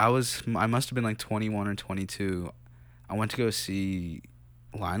 I must have been like 21 or 22. I went to go see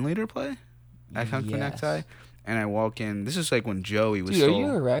Line Leader play at Kung Fu Necktie, and I walk in. This is like when Joey was. Dude, are you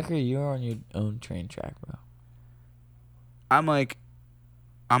a wreck or you're on your own train track, bro? I'm like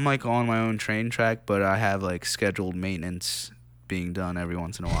I'm like on my own train track, but I have like scheduled maintenance being done every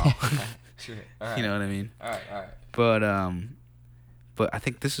once in a while. Sure. All right. You know what I mean? All right. But I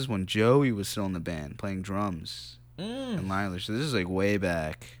think this is when Joey was still in the band playing drums and Liler. So this is like way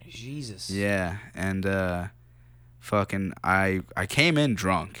back. Jesus. Yeah, and fucking I came in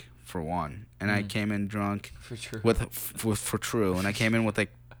drunk for one, and I came in drunk For true. for true, and I came in with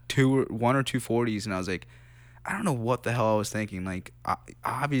like 1 or 2 40s, and I was like, I don't know what the hell I was thinking. Like,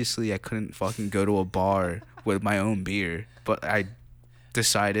 obviously I couldn't fucking go to a bar with my own beer, but I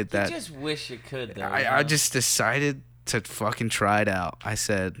decided that. You just wish you could, though. I just decided to fucking try it out. I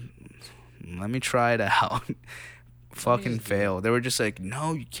said, let me try it out. Fucking fail. They were just like,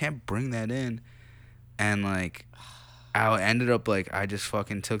 no, you can't bring that in. And like, I ended up like, I just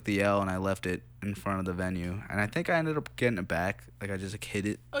fucking took the L and I left it in front of the venue. And I think I ended up getting it back. Like, I just like hit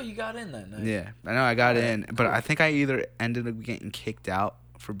it. Oh, you got in that night. Yeah, I know I got in, but I think I either ended up getting kicked out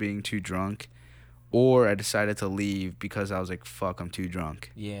for being too drunk, or I decided to leave because I was like, fuck, I'm too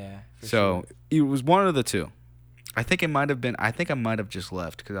drunk. Yeah. So it was one of the two. I think it might have been. I think I might have just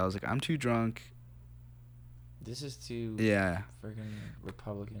left because I was like, I'm too drunk. This is too. Yeah. Freaking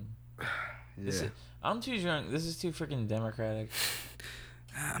Republican. Yeah. I'm too drunk. This is too freaking Democratic.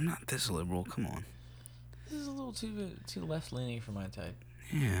 I'm not this liberal. Come on. This is a little too left leaning for my type.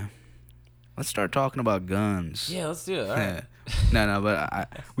 Yeah. Let's start talking about guns. Yeah, let's do it. All right. No, but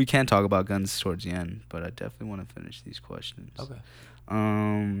we can talk about guns towards the end. But I definitely want to finish these questions. Okay.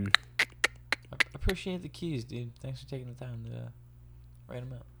 I appreciate the keys, dude. Thanks for taking the time to write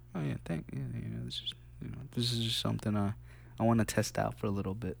them out. Oh yeah, this is just something I want to test out for a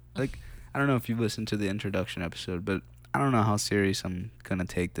little bit. Like, I don't know if you listened to the introduction episode, but I don't know how serious I'm gonna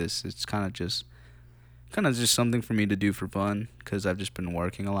take this. It's kind of just something for me to do for fun because I've just been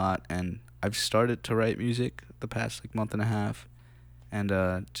working a lot and I've started to write music the past like month and a half,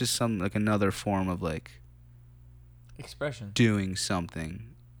 and just some like another form of like expression, doing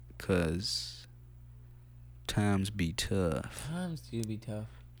something, cause times be tough. Times do be tough,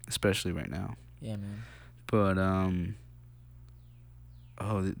 especially right now. Yeah, man. But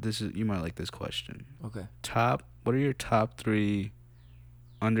this is, you might like this question. Okay. What are your top 3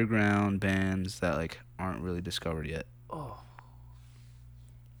 underground bands that like aren't really discovered yet? Oh.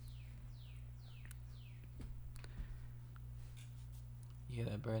 You hear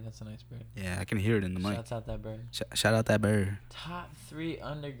that bird? That's a nice bird. Yeah, I can hear it in the mic. Shouts out that bird. Shout out that bird. Top 3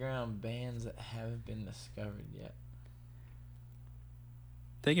 underground bands that haven't been discovered yet.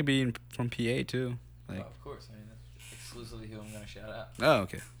 They can be from PA too. Like, of course. I mean, that's exclusively who I'm gonna shout out. Oh,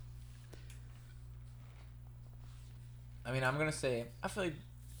 okay. I mean, I'm gonna say I feel like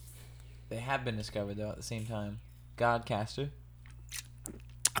they have been discovered though at the same time. Godcaster.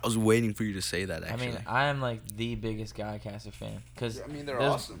 I was waiting for you to say that. Actually, I mean, I am like the biggest Godcaster fan because I mean they're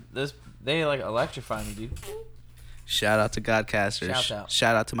awesome. They like electrify me, dude. Shout out to Godcaster.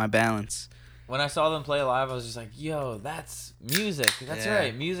 Shout out to my balance. When I saw them play live, I was just like, "Yo, that's music. That's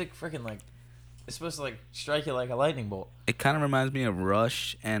right. Music, freaking like, it's supposed to like strike you like a lightning bolt." It kind of reminds me of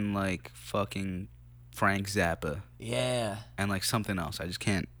Rush and like fucking Frank Zappa. Yeah. And like something else. I just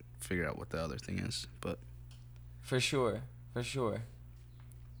can't figure out what the other thing is, but. For sure.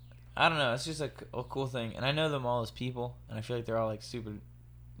 I don't know. It's just a cool thing, and I know them all as people, and I feel like they're all like super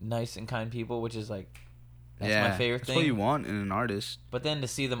nice and kind people, which is like. That's my favorite thing. That's what you want in an artist. But then to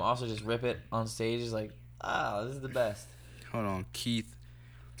see them also just rip it on stage is like, this is the best. Hold on, Keith.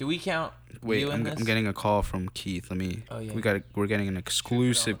 Do we count? Wait, I'm getting a call from Keith. Let me. Oh yeah. We're getting an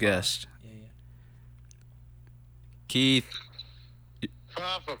exclusive guest. Yeah. Keith.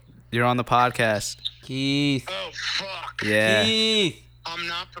 You're on the podcast. Keith. Oh fuck. Yeah. Keith. I'm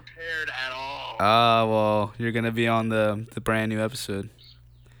not prepared at all. Well, you're gonna be on the brand new episode.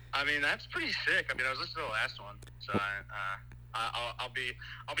 I mean, that's pretty sick. I mean, I was listening to the last one, so I'll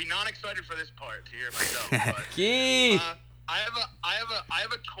be non-excited for this part to hear it myself. But, Keith. I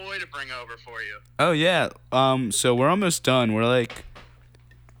have a toy to bring over for you. Oh yeah. So we're almost done. We're like,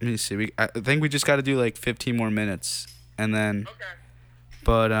 let me see. I think we just got to do like 15 more minutes, and then. Okay.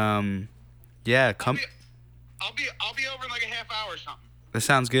 But yeah. Come. I'll be over in like a half hour or something. That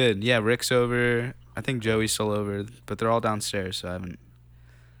sounds good. Yeah, Rick's over. I think Joey's still over, but they're all downstairs, so I haven't.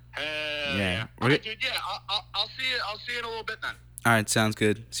 Hell yeah. All right, dude. Yeah, I'll see you in a little bit then. All right, sounds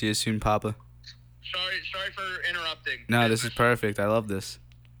good. See you soon, Papa. Sorry for interrupting. No, this is perfect. I love this.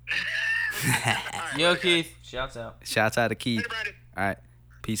 Right, Yo, right, Keith. Shouts out. Shouts out to Keith. Later, Brandon. All right,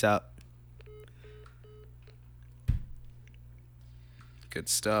 peace out. Good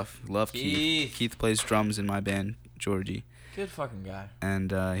stuff. Love Keith. Keith plays drums in my band, Georgie. Good fucking guy.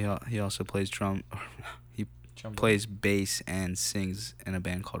 And he also plays Trombone. plays bass and sings in a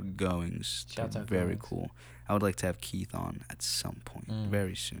band called Goings. Shouts They're out very Goings. cool. I would like to have Keith on at some point,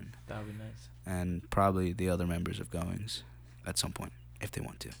 very soon. That would be nice. And probably the other members of Goings at some point, if they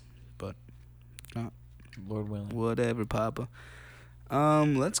want to. But if not, Lord willing. whatever, Papa.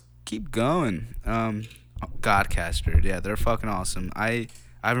 Let's keep going. Godcaster, yeah, they're fucking awesome. I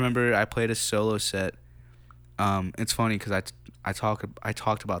remember I played a solo set. It's funny because I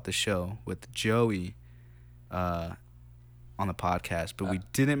talked about the show with Joey, on the podcast, but we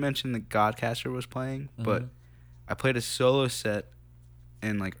didn't mention that Godcaster was playing. But I played a solo set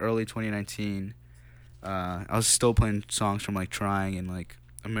in like early 2019. I was still playing songs from like Trying and like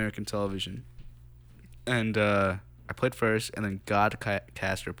American Television, and I played first, and then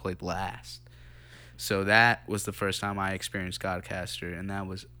Godcaster played last. So that was the first time I experienced Godcaster, and that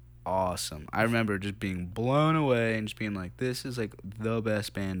was awesome. I remember just being blown away and just being like, this is like the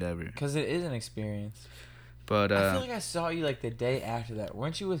best band ever. Because it is an experience. But I feel like I saw you like the day after that.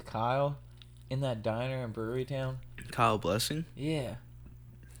 Weren't you with Kyle in that diner in Brewery Town? Kyle Blessing? Yeah.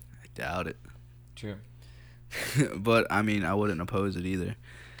 I doubt it. True. But I mean, I wouldn't oppose it either.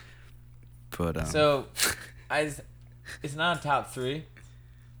 But So, it's not a top 3.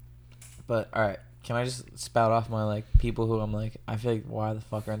 But all right, can I just spout off my like people who I'm like, I feel like, why the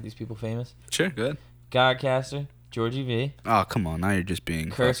fuck aren't these people famous? Sure, good. Godcaster, Georgie V. Oh, come on, now you're just being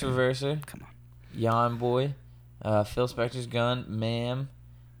Curse fucking, Reverser. Come on. Yon Boy, Phil Spector's Gun, Ma'am,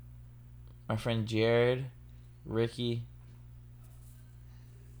 my friend Jared, Ricky.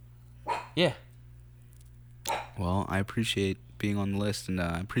 Yeah. Well, I appreciate being on the list, and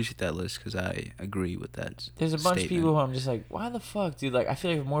I appreciate that list because I agree with that. There's a bunch statement. of people who I'm just like, why the fuck, dude? Like, I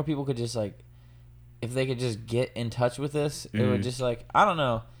feel like if more people could just like, if they could just get in touch with this, it would just like, I don't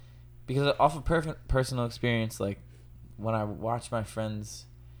know, because off of personal experience, like when I watch my friends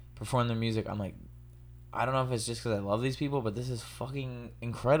perform their music, I'm like, I don't know if it's just because I love these people, but this is fucking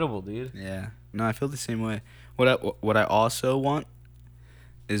incredible, dude. Yeah. No, I feel the same way. What I also want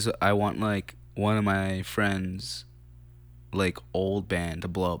is I want like one of my friends, like old band to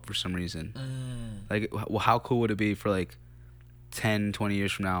blow up for some reason. Like, how cool would it be for like 10, 20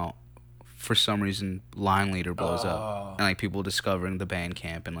 years from now, for some reason, Line Leader blows up and like people discovering the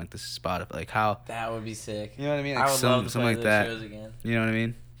Bandcamp and like the Spotify, like how That would be sick. you know what I mean? Like I would love to something play like those that. shows again. You know what I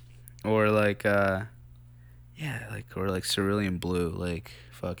mean? Or like yeah, like or like Cerulean Blue, like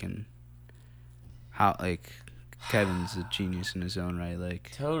fucking how like Kevin's a genius in his own right. Like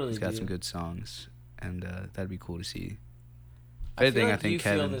Totally, he's got dude. some good songs, and that'd be cool to see. I I feel like think you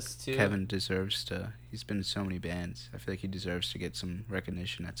feel this too. Kevin deserves to. He's been in so many bands. I feel like he deserves to get some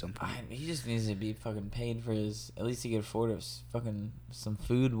recognition at some point. He just needs to be fucking paid for his. At least he could afford us fucking some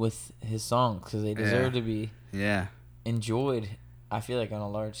food with his songs because they deserve to be Yeah. enjoyed. I feel like on a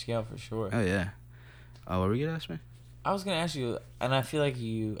large scale for sure. Oh yeah. What were you gonna ask me? I was gonna ask you, and I feel like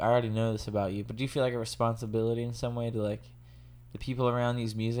I already know this about you, but do you feel like a responsibility in some way to like the people around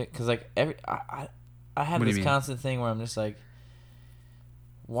these music? Because like I have What do you this mean? constant thing where I'm just like,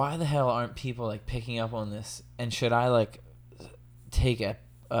 why the hell aren't people like picking up on this? And should I like take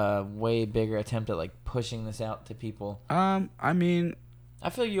a way bigger attempt at like pushing this out to people? I mean, I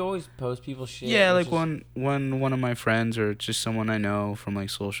feel like you always post people's shit. yeah, which like is- when one of my friends or just someone I know from like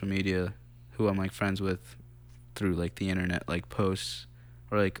social media, who I'm like friends with through like the internet, like posts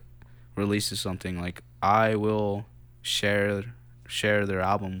or like releases something, like I will share their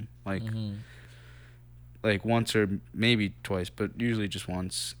album like like once or maybe twice, but usually just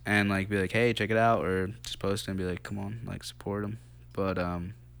once, and like be like, hey, check it out, or just post it and be like, come on, like support them. But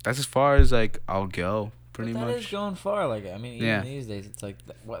that's as far as like I'll go pretty But that is much. going far. Like I mean, even Yeah. these days, it's like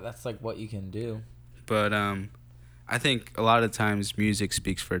that's like what you can do. But I think a lot of times music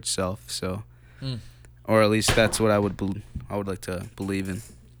speaks for itself. So, Mm. or at least that's what I would like to believe in.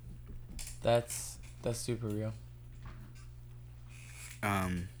 That's super real.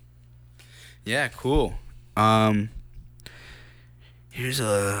 Yeah, cool. Here's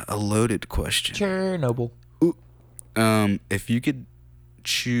a loaded question. Chernobyl. If you could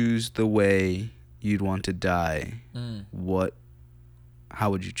choose the way you'd want to die,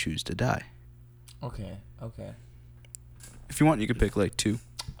 how would you choose to die? Okay. If you want, you can pick like 2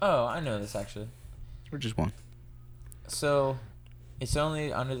 Oh, I know this actually. or just 1. So, it's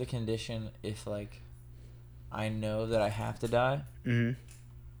only under the condition if like I know that I have to die. Mm-hmm.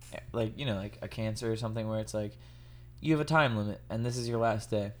 Like, you know, like a cancer or something where it's like you have a time limit and this is your last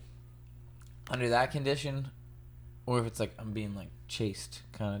day. Under that condition, or if it's like I'm being like chased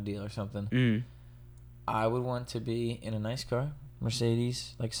kind of deal or something, Mm. I would want to be in a nice car,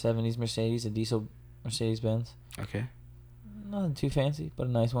 Mercedes, like 70s Mercedes, a diesel Mercedes Benz. Okay. Nothing too fancy, but a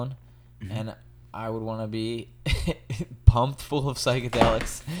nice one. Mhm. And I would want to be pumped full of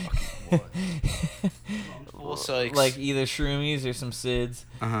psychedelics. Full psychs. Like either shroomies or some SIDS.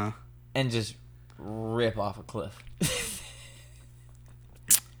 Uh-huh. And just rip off a cliff.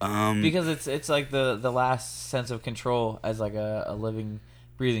 Um. Because it's like the last sense of control as like a living,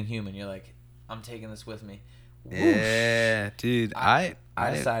 breathing human. You're like, I'm taking this with me. Whoosh. Yeah, dude. I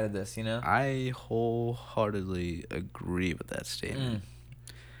decided this, you know? I wholeheartedly agree with that statement.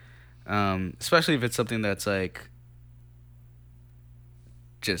 Especially if it's something that's like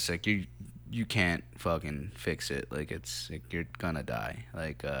just like you can't fucking fix it. Like it's like you're gonna die.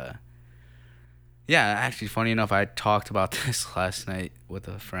 Like yeah, actually funny enough, I talked about this last night with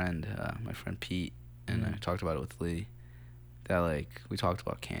a friend, my friend Pete, and I talked about it with Lee. That like we talked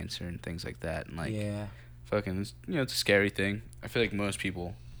about cancer and things like that, and like fucking, you know, it's a scary thing. I feel like most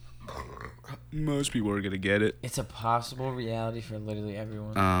people are gonna get it. It's a possible reality for literally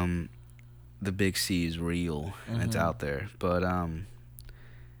everyone. The big C is real and it's out there, but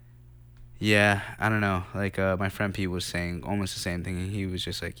yeah, I don't know. Like my friend Pete was saying almost the same thing. He was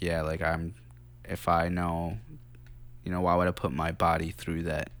just like, yeah, like if I know, you know, why would I put my body through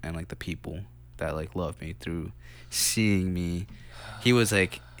that, and like the people that like love me through seeing me. He was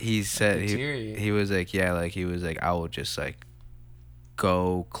like, he said he was like, yeah, like he was like, I would just like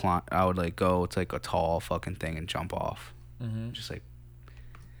go to like a tall fucking thing and jump off, just like.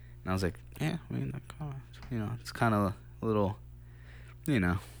 And I was like, yeah, I mean, like, you know, it's kind of a little, you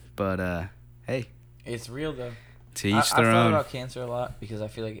know, but hey, it's real though. To each their own. I've thought about cancer a lot because I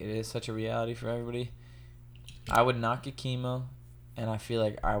feel like it is such a reality for everybody. I would not get chemo, and I feel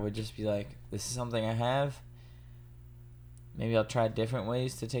like I would just be like, this is something I have. Maybe I'll try different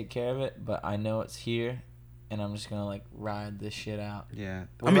ways to take care of it, but I know it's here, and I'm just gonna like ride this shit out. Yeah.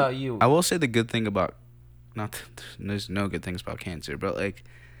 What about you? I will say the good thing about, there's no good things about cancer, but like,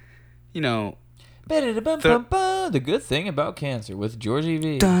 you know. The good thing about cancer with Georgie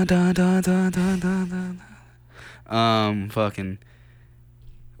V. Fucking,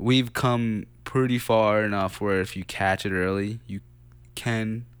 we've come pretty far enough where if you catch it early, you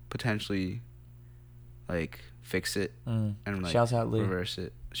can potentially like fix it and like Shouts out Lee. reverse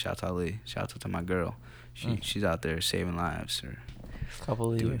it. Shouts out Lee. Shouts out to my girl. She's out there saving lives or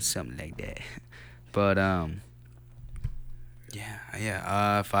doing something like that. But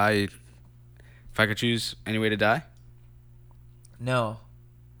yeah. If I could choose any way to die? No.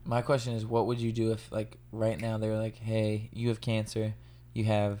 My question is, what would you do if, like, right now they were like, hey, you have cancer, you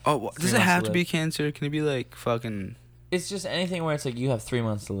have... Oh, does it have to be cancer? Can it be, like, fucking... It's just anything where it's like, you have 3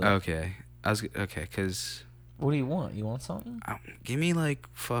 months to live. Okay. Okay, because... What do you want? You want something? Give me, like,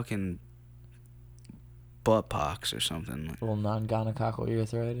 fucking butt pox or something. A little non-gonococcal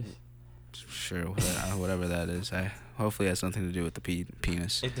arthritis? Sure, whatever that is. Hopefully it has something to do with the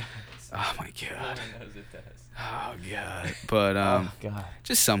penis. It does. Oh my god. Everyone knows it does. Oh god. But oh god.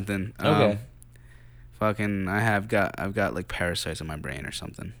 just something. Okay. Fucking I've got like parasites in my brain or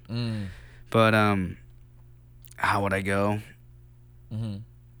something. But how would I go?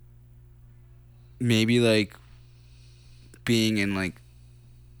 Maybe like being in like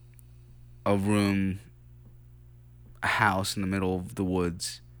a house in the middle of the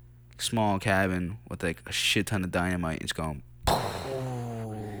woods, small cabin with like a shit ton of dynamite. It's going.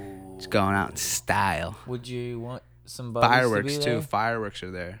 It's going out in style. Would you want some buddies fireworks to be there? too? Fireworks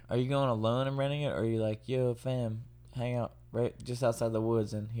are there. Are you going alone and renting it, or are you like, yo, fam, hang out right just outside the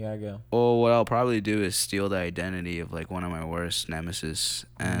woods, and here I go? Well, what I'll probably do is steal the identity of like one of my worst nemesis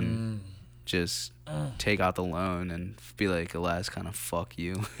and just take out the loan and be like, Elias, kind of fuck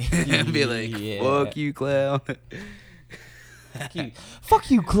you, and be like, fuck you, clown.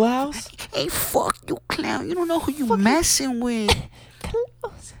 Fuck you, Klaus. Hey, fuck you, clown. You don't know who you messing with.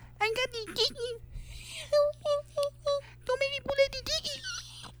 Klaus. I got the diggy. Don't make me pull out the diggy.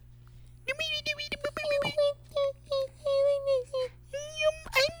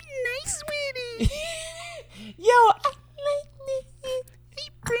 I'm nice with it. Yo, I like this. Hey,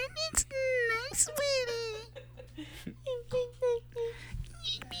 Brandon's nice with it.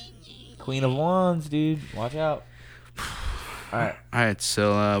 Queen of Wands, dude. Watch out. All right.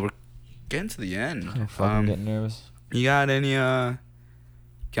 So we're getting to the end. I'm getting nervous. You got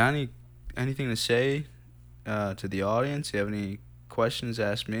anything to say to the audience? You have any questions to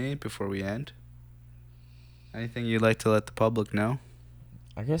ask me before we end? Anything you'd like to let the public know?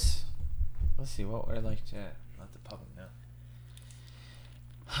 I guess. Let's see. What would I like to let the public know?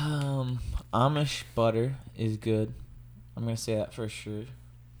 Amish butter is good. I'm gonna say that for sure.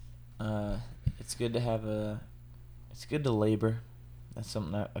 It's good to have It's good to labor. That's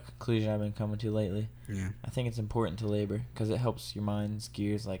a conclusion I've been coming to lately. Yeah. I think it's important to labor because it helps your mind's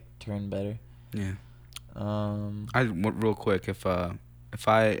gears like turn better. Yeah. Um, Real quick, if I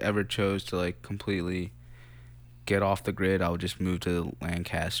ever chose to like completely get off the grid, I would just move to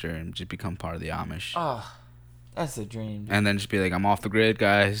Lancaster and just become part of the Amish. oh, that's the dream, dude. And then just be like, I'm off the grid,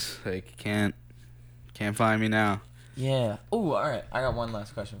 guys. Like, can't find me now. Yeah. Oh, all right. I got one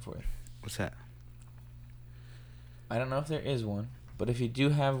last question for you. What's that? I don't know if there is one, but if you do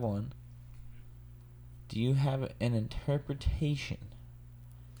have one, do you have an interpretation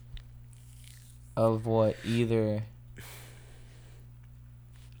of what either...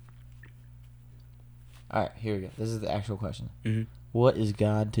 Alright, here we go. This is the actual question. Mm-hmm. What is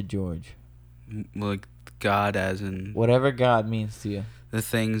God to George? Like God, as in Whatever God means to you, the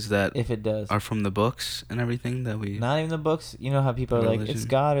things that if it does. are from the books and everything that we. Not even the books. You know how people are like, it's Religion.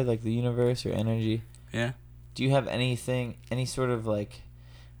 God or like the universe or energy. Yeah. Do you have anything, any sort of like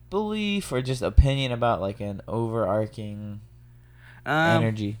belief or just opinion about like an overarching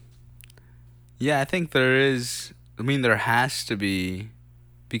energy? Yeah, I think there is. I mean, there has to be,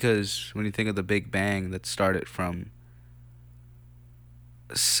 because when you think of the Big Bang, that started from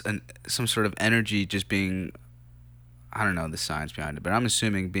some sort of energy just being, I don't know the science behind it, but I'm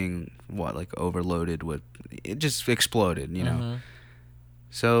assuming being what, like overloaded with, it just exploded, you know. Mm-hmm.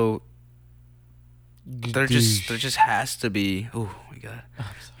 So there just has to be. Oh my God.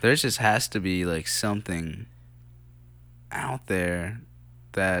 There just has to be like something out there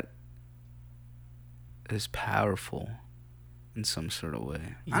that is powerful in some sort of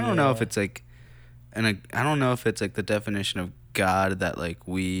way. I don't know if it's like, I don't know if it's like the definition of God that like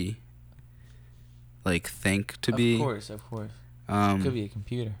we like think to be. Of course. It could be a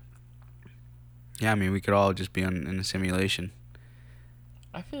computer. Yeah, I mean, we could all just be in a simulation.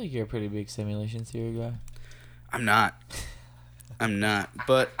 I feel like you're a pretty big simulation theory guy. I'm not,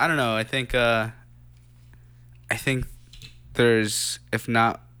 but I don't know. I think there's, if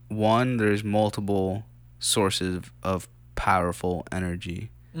not one, there's multiple sources of powerful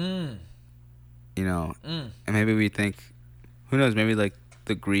energy. You know, and maybe we think, who knows, maybe like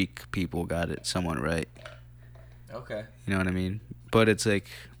the Greek people got it somewhat right. Okay. You know what I mean? But it's like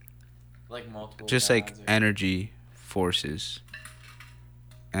multiple just like energy forces.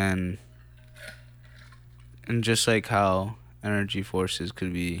 And just like how energy forces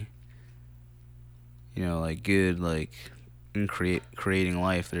could be, you know, like good, like in creating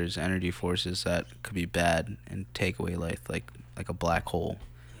life, there's energy forces that could be bad and take away life, like a black hole.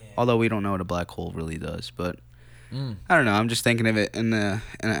 Yeah. Although we don't know what a black hole really does, but I don't know. I'm just thinking of it in an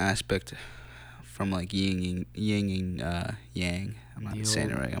aspect from like yin and yang. I'm not saying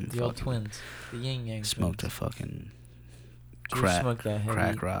it right. I'm the old twins, the yin yang. Smoked twins. a fucking Crack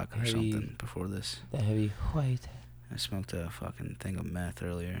rock or something before this. The heavy white. I smoked a fucking thing of meth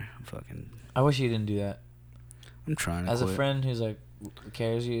earlier. I wish you didn't do that. I'm trying to As quit. a friend who's like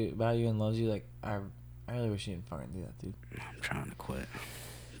cares about you and loves you, like I really wish you didn't fucking do that, dude. I'm trying to quit,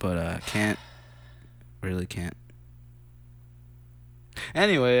 but can't. Really can't.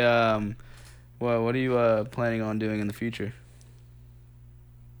 Anyway, well, what are you planning on doing in the future?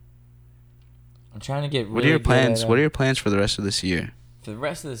 I'm trying to get really What are your plans? At, what are your plans for the rest of this year? For the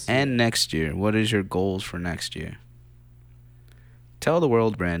rest of this and year? next year? What is your goals for next year? Tell the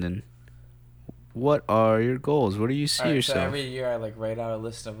world, Brandon. What are your goals? What do you see yourself? So every year I like write out a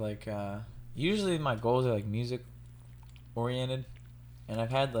list of like usually my goals are like music oriented, and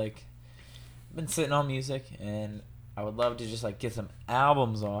I've had like been sitting on music, and I would love to just like get some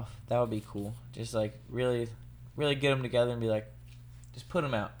albums off. That would be cool. Just like really get them together and be like, just put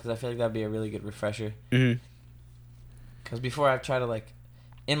them out, because I feel like that'd be a really good refresher. Because before I've tried to like,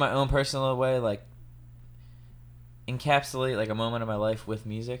 in my own personal way, like encapsulate like a moment of my life with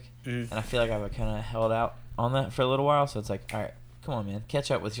music, and I feel like I've kind of held out on that for a little while. So it's like, all right, come on, man, catch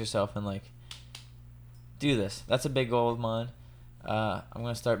up with yourself and like do this. That's a big goal of mine. I'm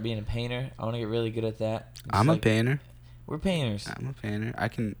gonna start being a painter. I want to get really good at that. I'm a painter. We're painters. I'm a painter. I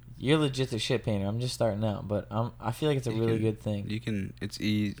can. You're legit the shit painter. I'm just starting out, but I feel like it's a really good thing. You can.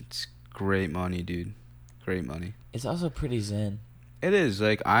 It's great money, dude. Great money. It's also pretty zen. It is.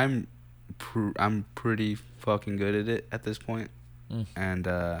 Like I'm pretty fucking good at it at this point, and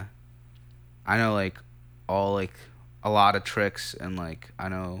I know like all like a lot of tricks, and like I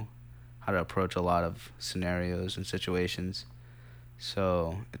know how to approach a lot of scenarios and situations.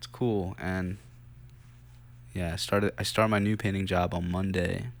 So it's cool, and yeah, I start my new painting job on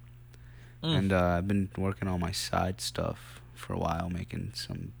Monday, and I've been working on my side stuff for a while, making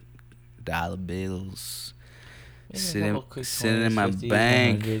some dollar bills, sitting in my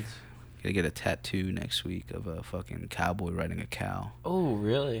bank. Gonna get a tattoo next week of a fucking cowboy riding a cow. Oh,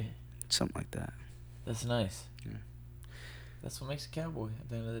 really? Something like that. That's nice. Yeah. That's what makes a cowboy at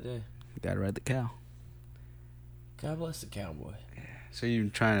the end of the day. Gotta ride the cow. God bless the cowboy. So you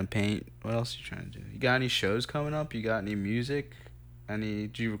trying to paint? What else you trying to do? You got any shows coming up? You got any music?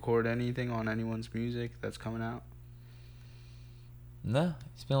 Do you record anything on anyone's music that's coming out? No,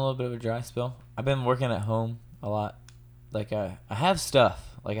 it's been a little bit of a dry spell. I've been working at home a lot. Like I have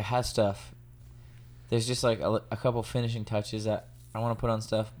stuff. There's just like a couple finishing touches that I want to put on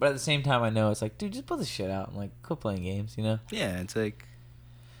stuff, but at the same time, I know it's like, dude, just put the shit out and like quit playing games, you know? Yeah, it's like,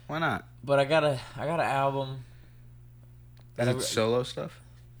 why not? But I got an album. Is it solo stuff?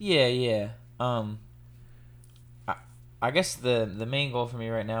 Yeah. I guess the main goal for me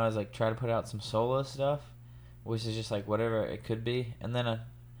right now is like try to put out some solo stuff, which is just like whatever it could be, and then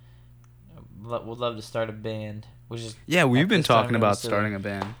would love to start a band, which is we've been talking about starting a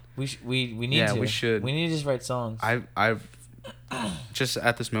band. We need to. Yeah, we should. We need to just write songs. I've just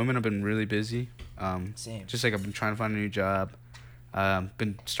at this moment I've been really busy. Same. Just like I've been trying to find a new job.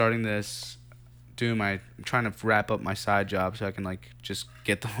 Been starting this, trying to wrap up my side job so I can like just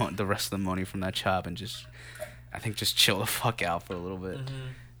get the rest of the money from that job and just chill the fuck out for a little bit,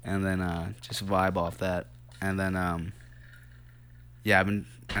 and then just vibe off that, and then I've been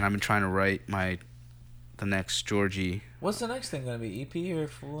trying to write the next Georgie. What's the next thing gonna be? EP or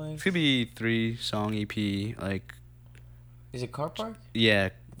full length? It could be 3-song EP. Like, is it Car Park? Yeah,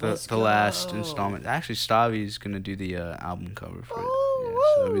 the Let's last go. installment. Actually, Stavi's gonna do the album cover for it. Yeah,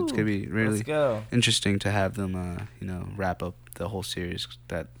 so it's gonna be really interesting to have them, wrap up the whole series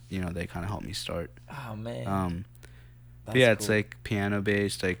that they kind of helped me start. Oh man. But yeah, it's like piano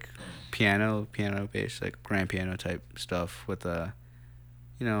based, like piano based, like grand piano type stuff with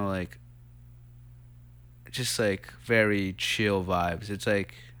like just like very chill vibes. It's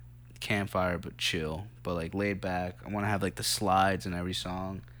like campfire but chill, but like laid back. I want to have like the slides in every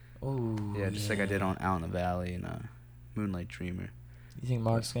song. Oh. Yeah, just like I did on Out in the Valley and Moonlight Dreamer. You think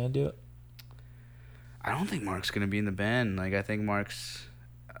Mark's gonna do it? I don't think Mark's gonna be in the band. Like, I think Mark's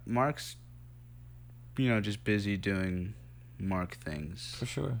just busy doing Mark things. For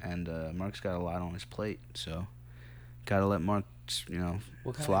sure. And Mark's got a lot on his plate, so gotta let Mark,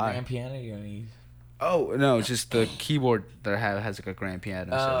 what kind fly. of grand piano are you gonna use? Oh no, it's just the keyboard that I have has like a grand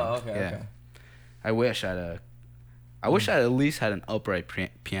piano. Okay. I wish I at least had an upright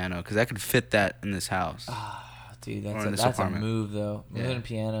piano because I could fit that in this house. Ah, dude, that's a move though. Moving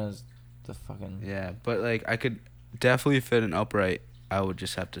pianos, the fucking. Yeah, but like I could definitely fit an upright. I would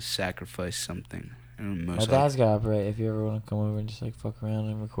just have to sacrifice something. My dad's got upright. If you ever want to come over and just like fuck around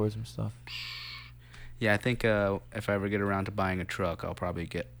and record some stuff. Yeah, I think if I ever get around to buying a truck, I'll probably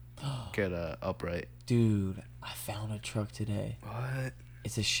get a upright. Dude, I found a truck today. What?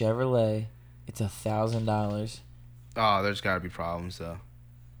 It's a Chevrolet. It's $1,000. Oh, there's got to be problems though.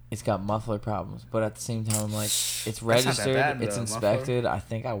 It's got muffler problems, but at the same time, I'm like, it's registered, it's inspected. I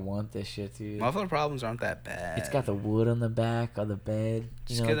think I want this shit, dude. Muffler problems aren't that bad. It's got the wood on the back of the bed.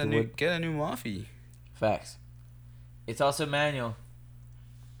 Just get a new muffy. Facts. It's also manual,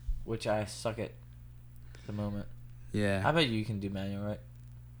 which I suck at the moment. Yeah. I bet you can do manual, right?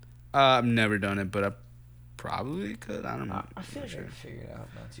 I've never done it, but I probably could. I don't know. I feel like I could figure it out.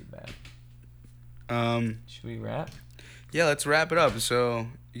 Not too bad. Should we wrap? Yeah, let's wrap it up. So,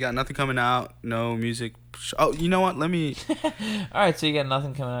 you got nothing coming out, no music. Oh, you know what? Let me... All right, so you got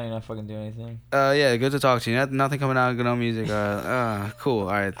nothing coming out, you're not fucking doing anything? Yeah, good to talk to you. Nothing coming out, no music. Cool.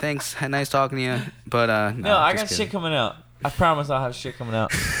 All right, thanks. Nice talking to you. But, no, I got shit coming out. I promise I'll have shit coming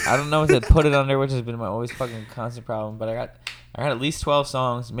out. I don't know what to put it under, which has been my always fucking constant problem, but I got at least 12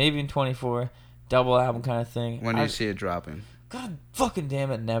 songs, maybe even 24, double album kind of thing. When do you see it dropping? God fucking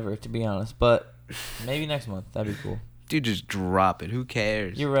damn it, never, to be honest. But maybe next month. That'd be cool. Dude, just drop it. Who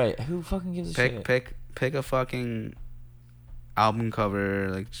cares? You're right. Who fucking gives a shit? Pick a fucking album cover,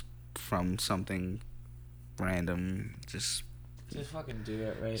 like, from something random. Just fucking do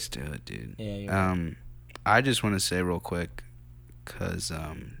it, right? Just do it, dude. Yeah, you're right. I just want to say real quick, because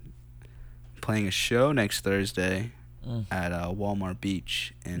playing a show next Thursday at Walmart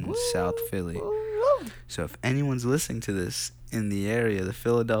Beach in South Philly. So if anyone's listening to this in the area, the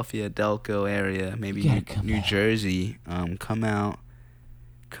Philadelphia, Delco area, maybe New Jersey, come out.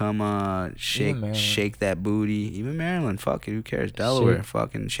 Come shake that booty. Even Maryland, fuck it, who cares? Delaware,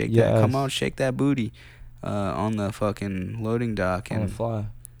 fucking shake that. Come out, shake that booty on the fucking loading dock. On the fly.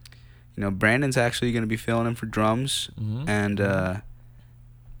 You know, Brandon's actually gonna be filling in for drums, and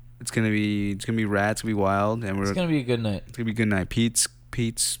it's gonna be rad, it's gonna be wild, and it's gonna be a good night. It's gonna be a good night. Pete's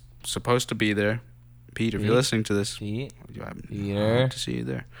supposed to be there. Pete, if you're listening to this, Peter, I'd like to see you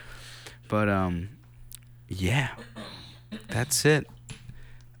there. But yeah, that's it.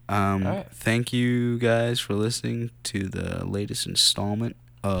 Right. Thank you guys for listening to the latest installment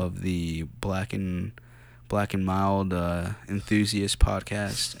of the Black and Mild Enthusiast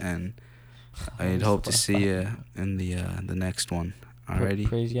podcast, and I'd hope to see you in the next one. Alrighty,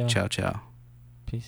 Praise y'all. ciao ciao.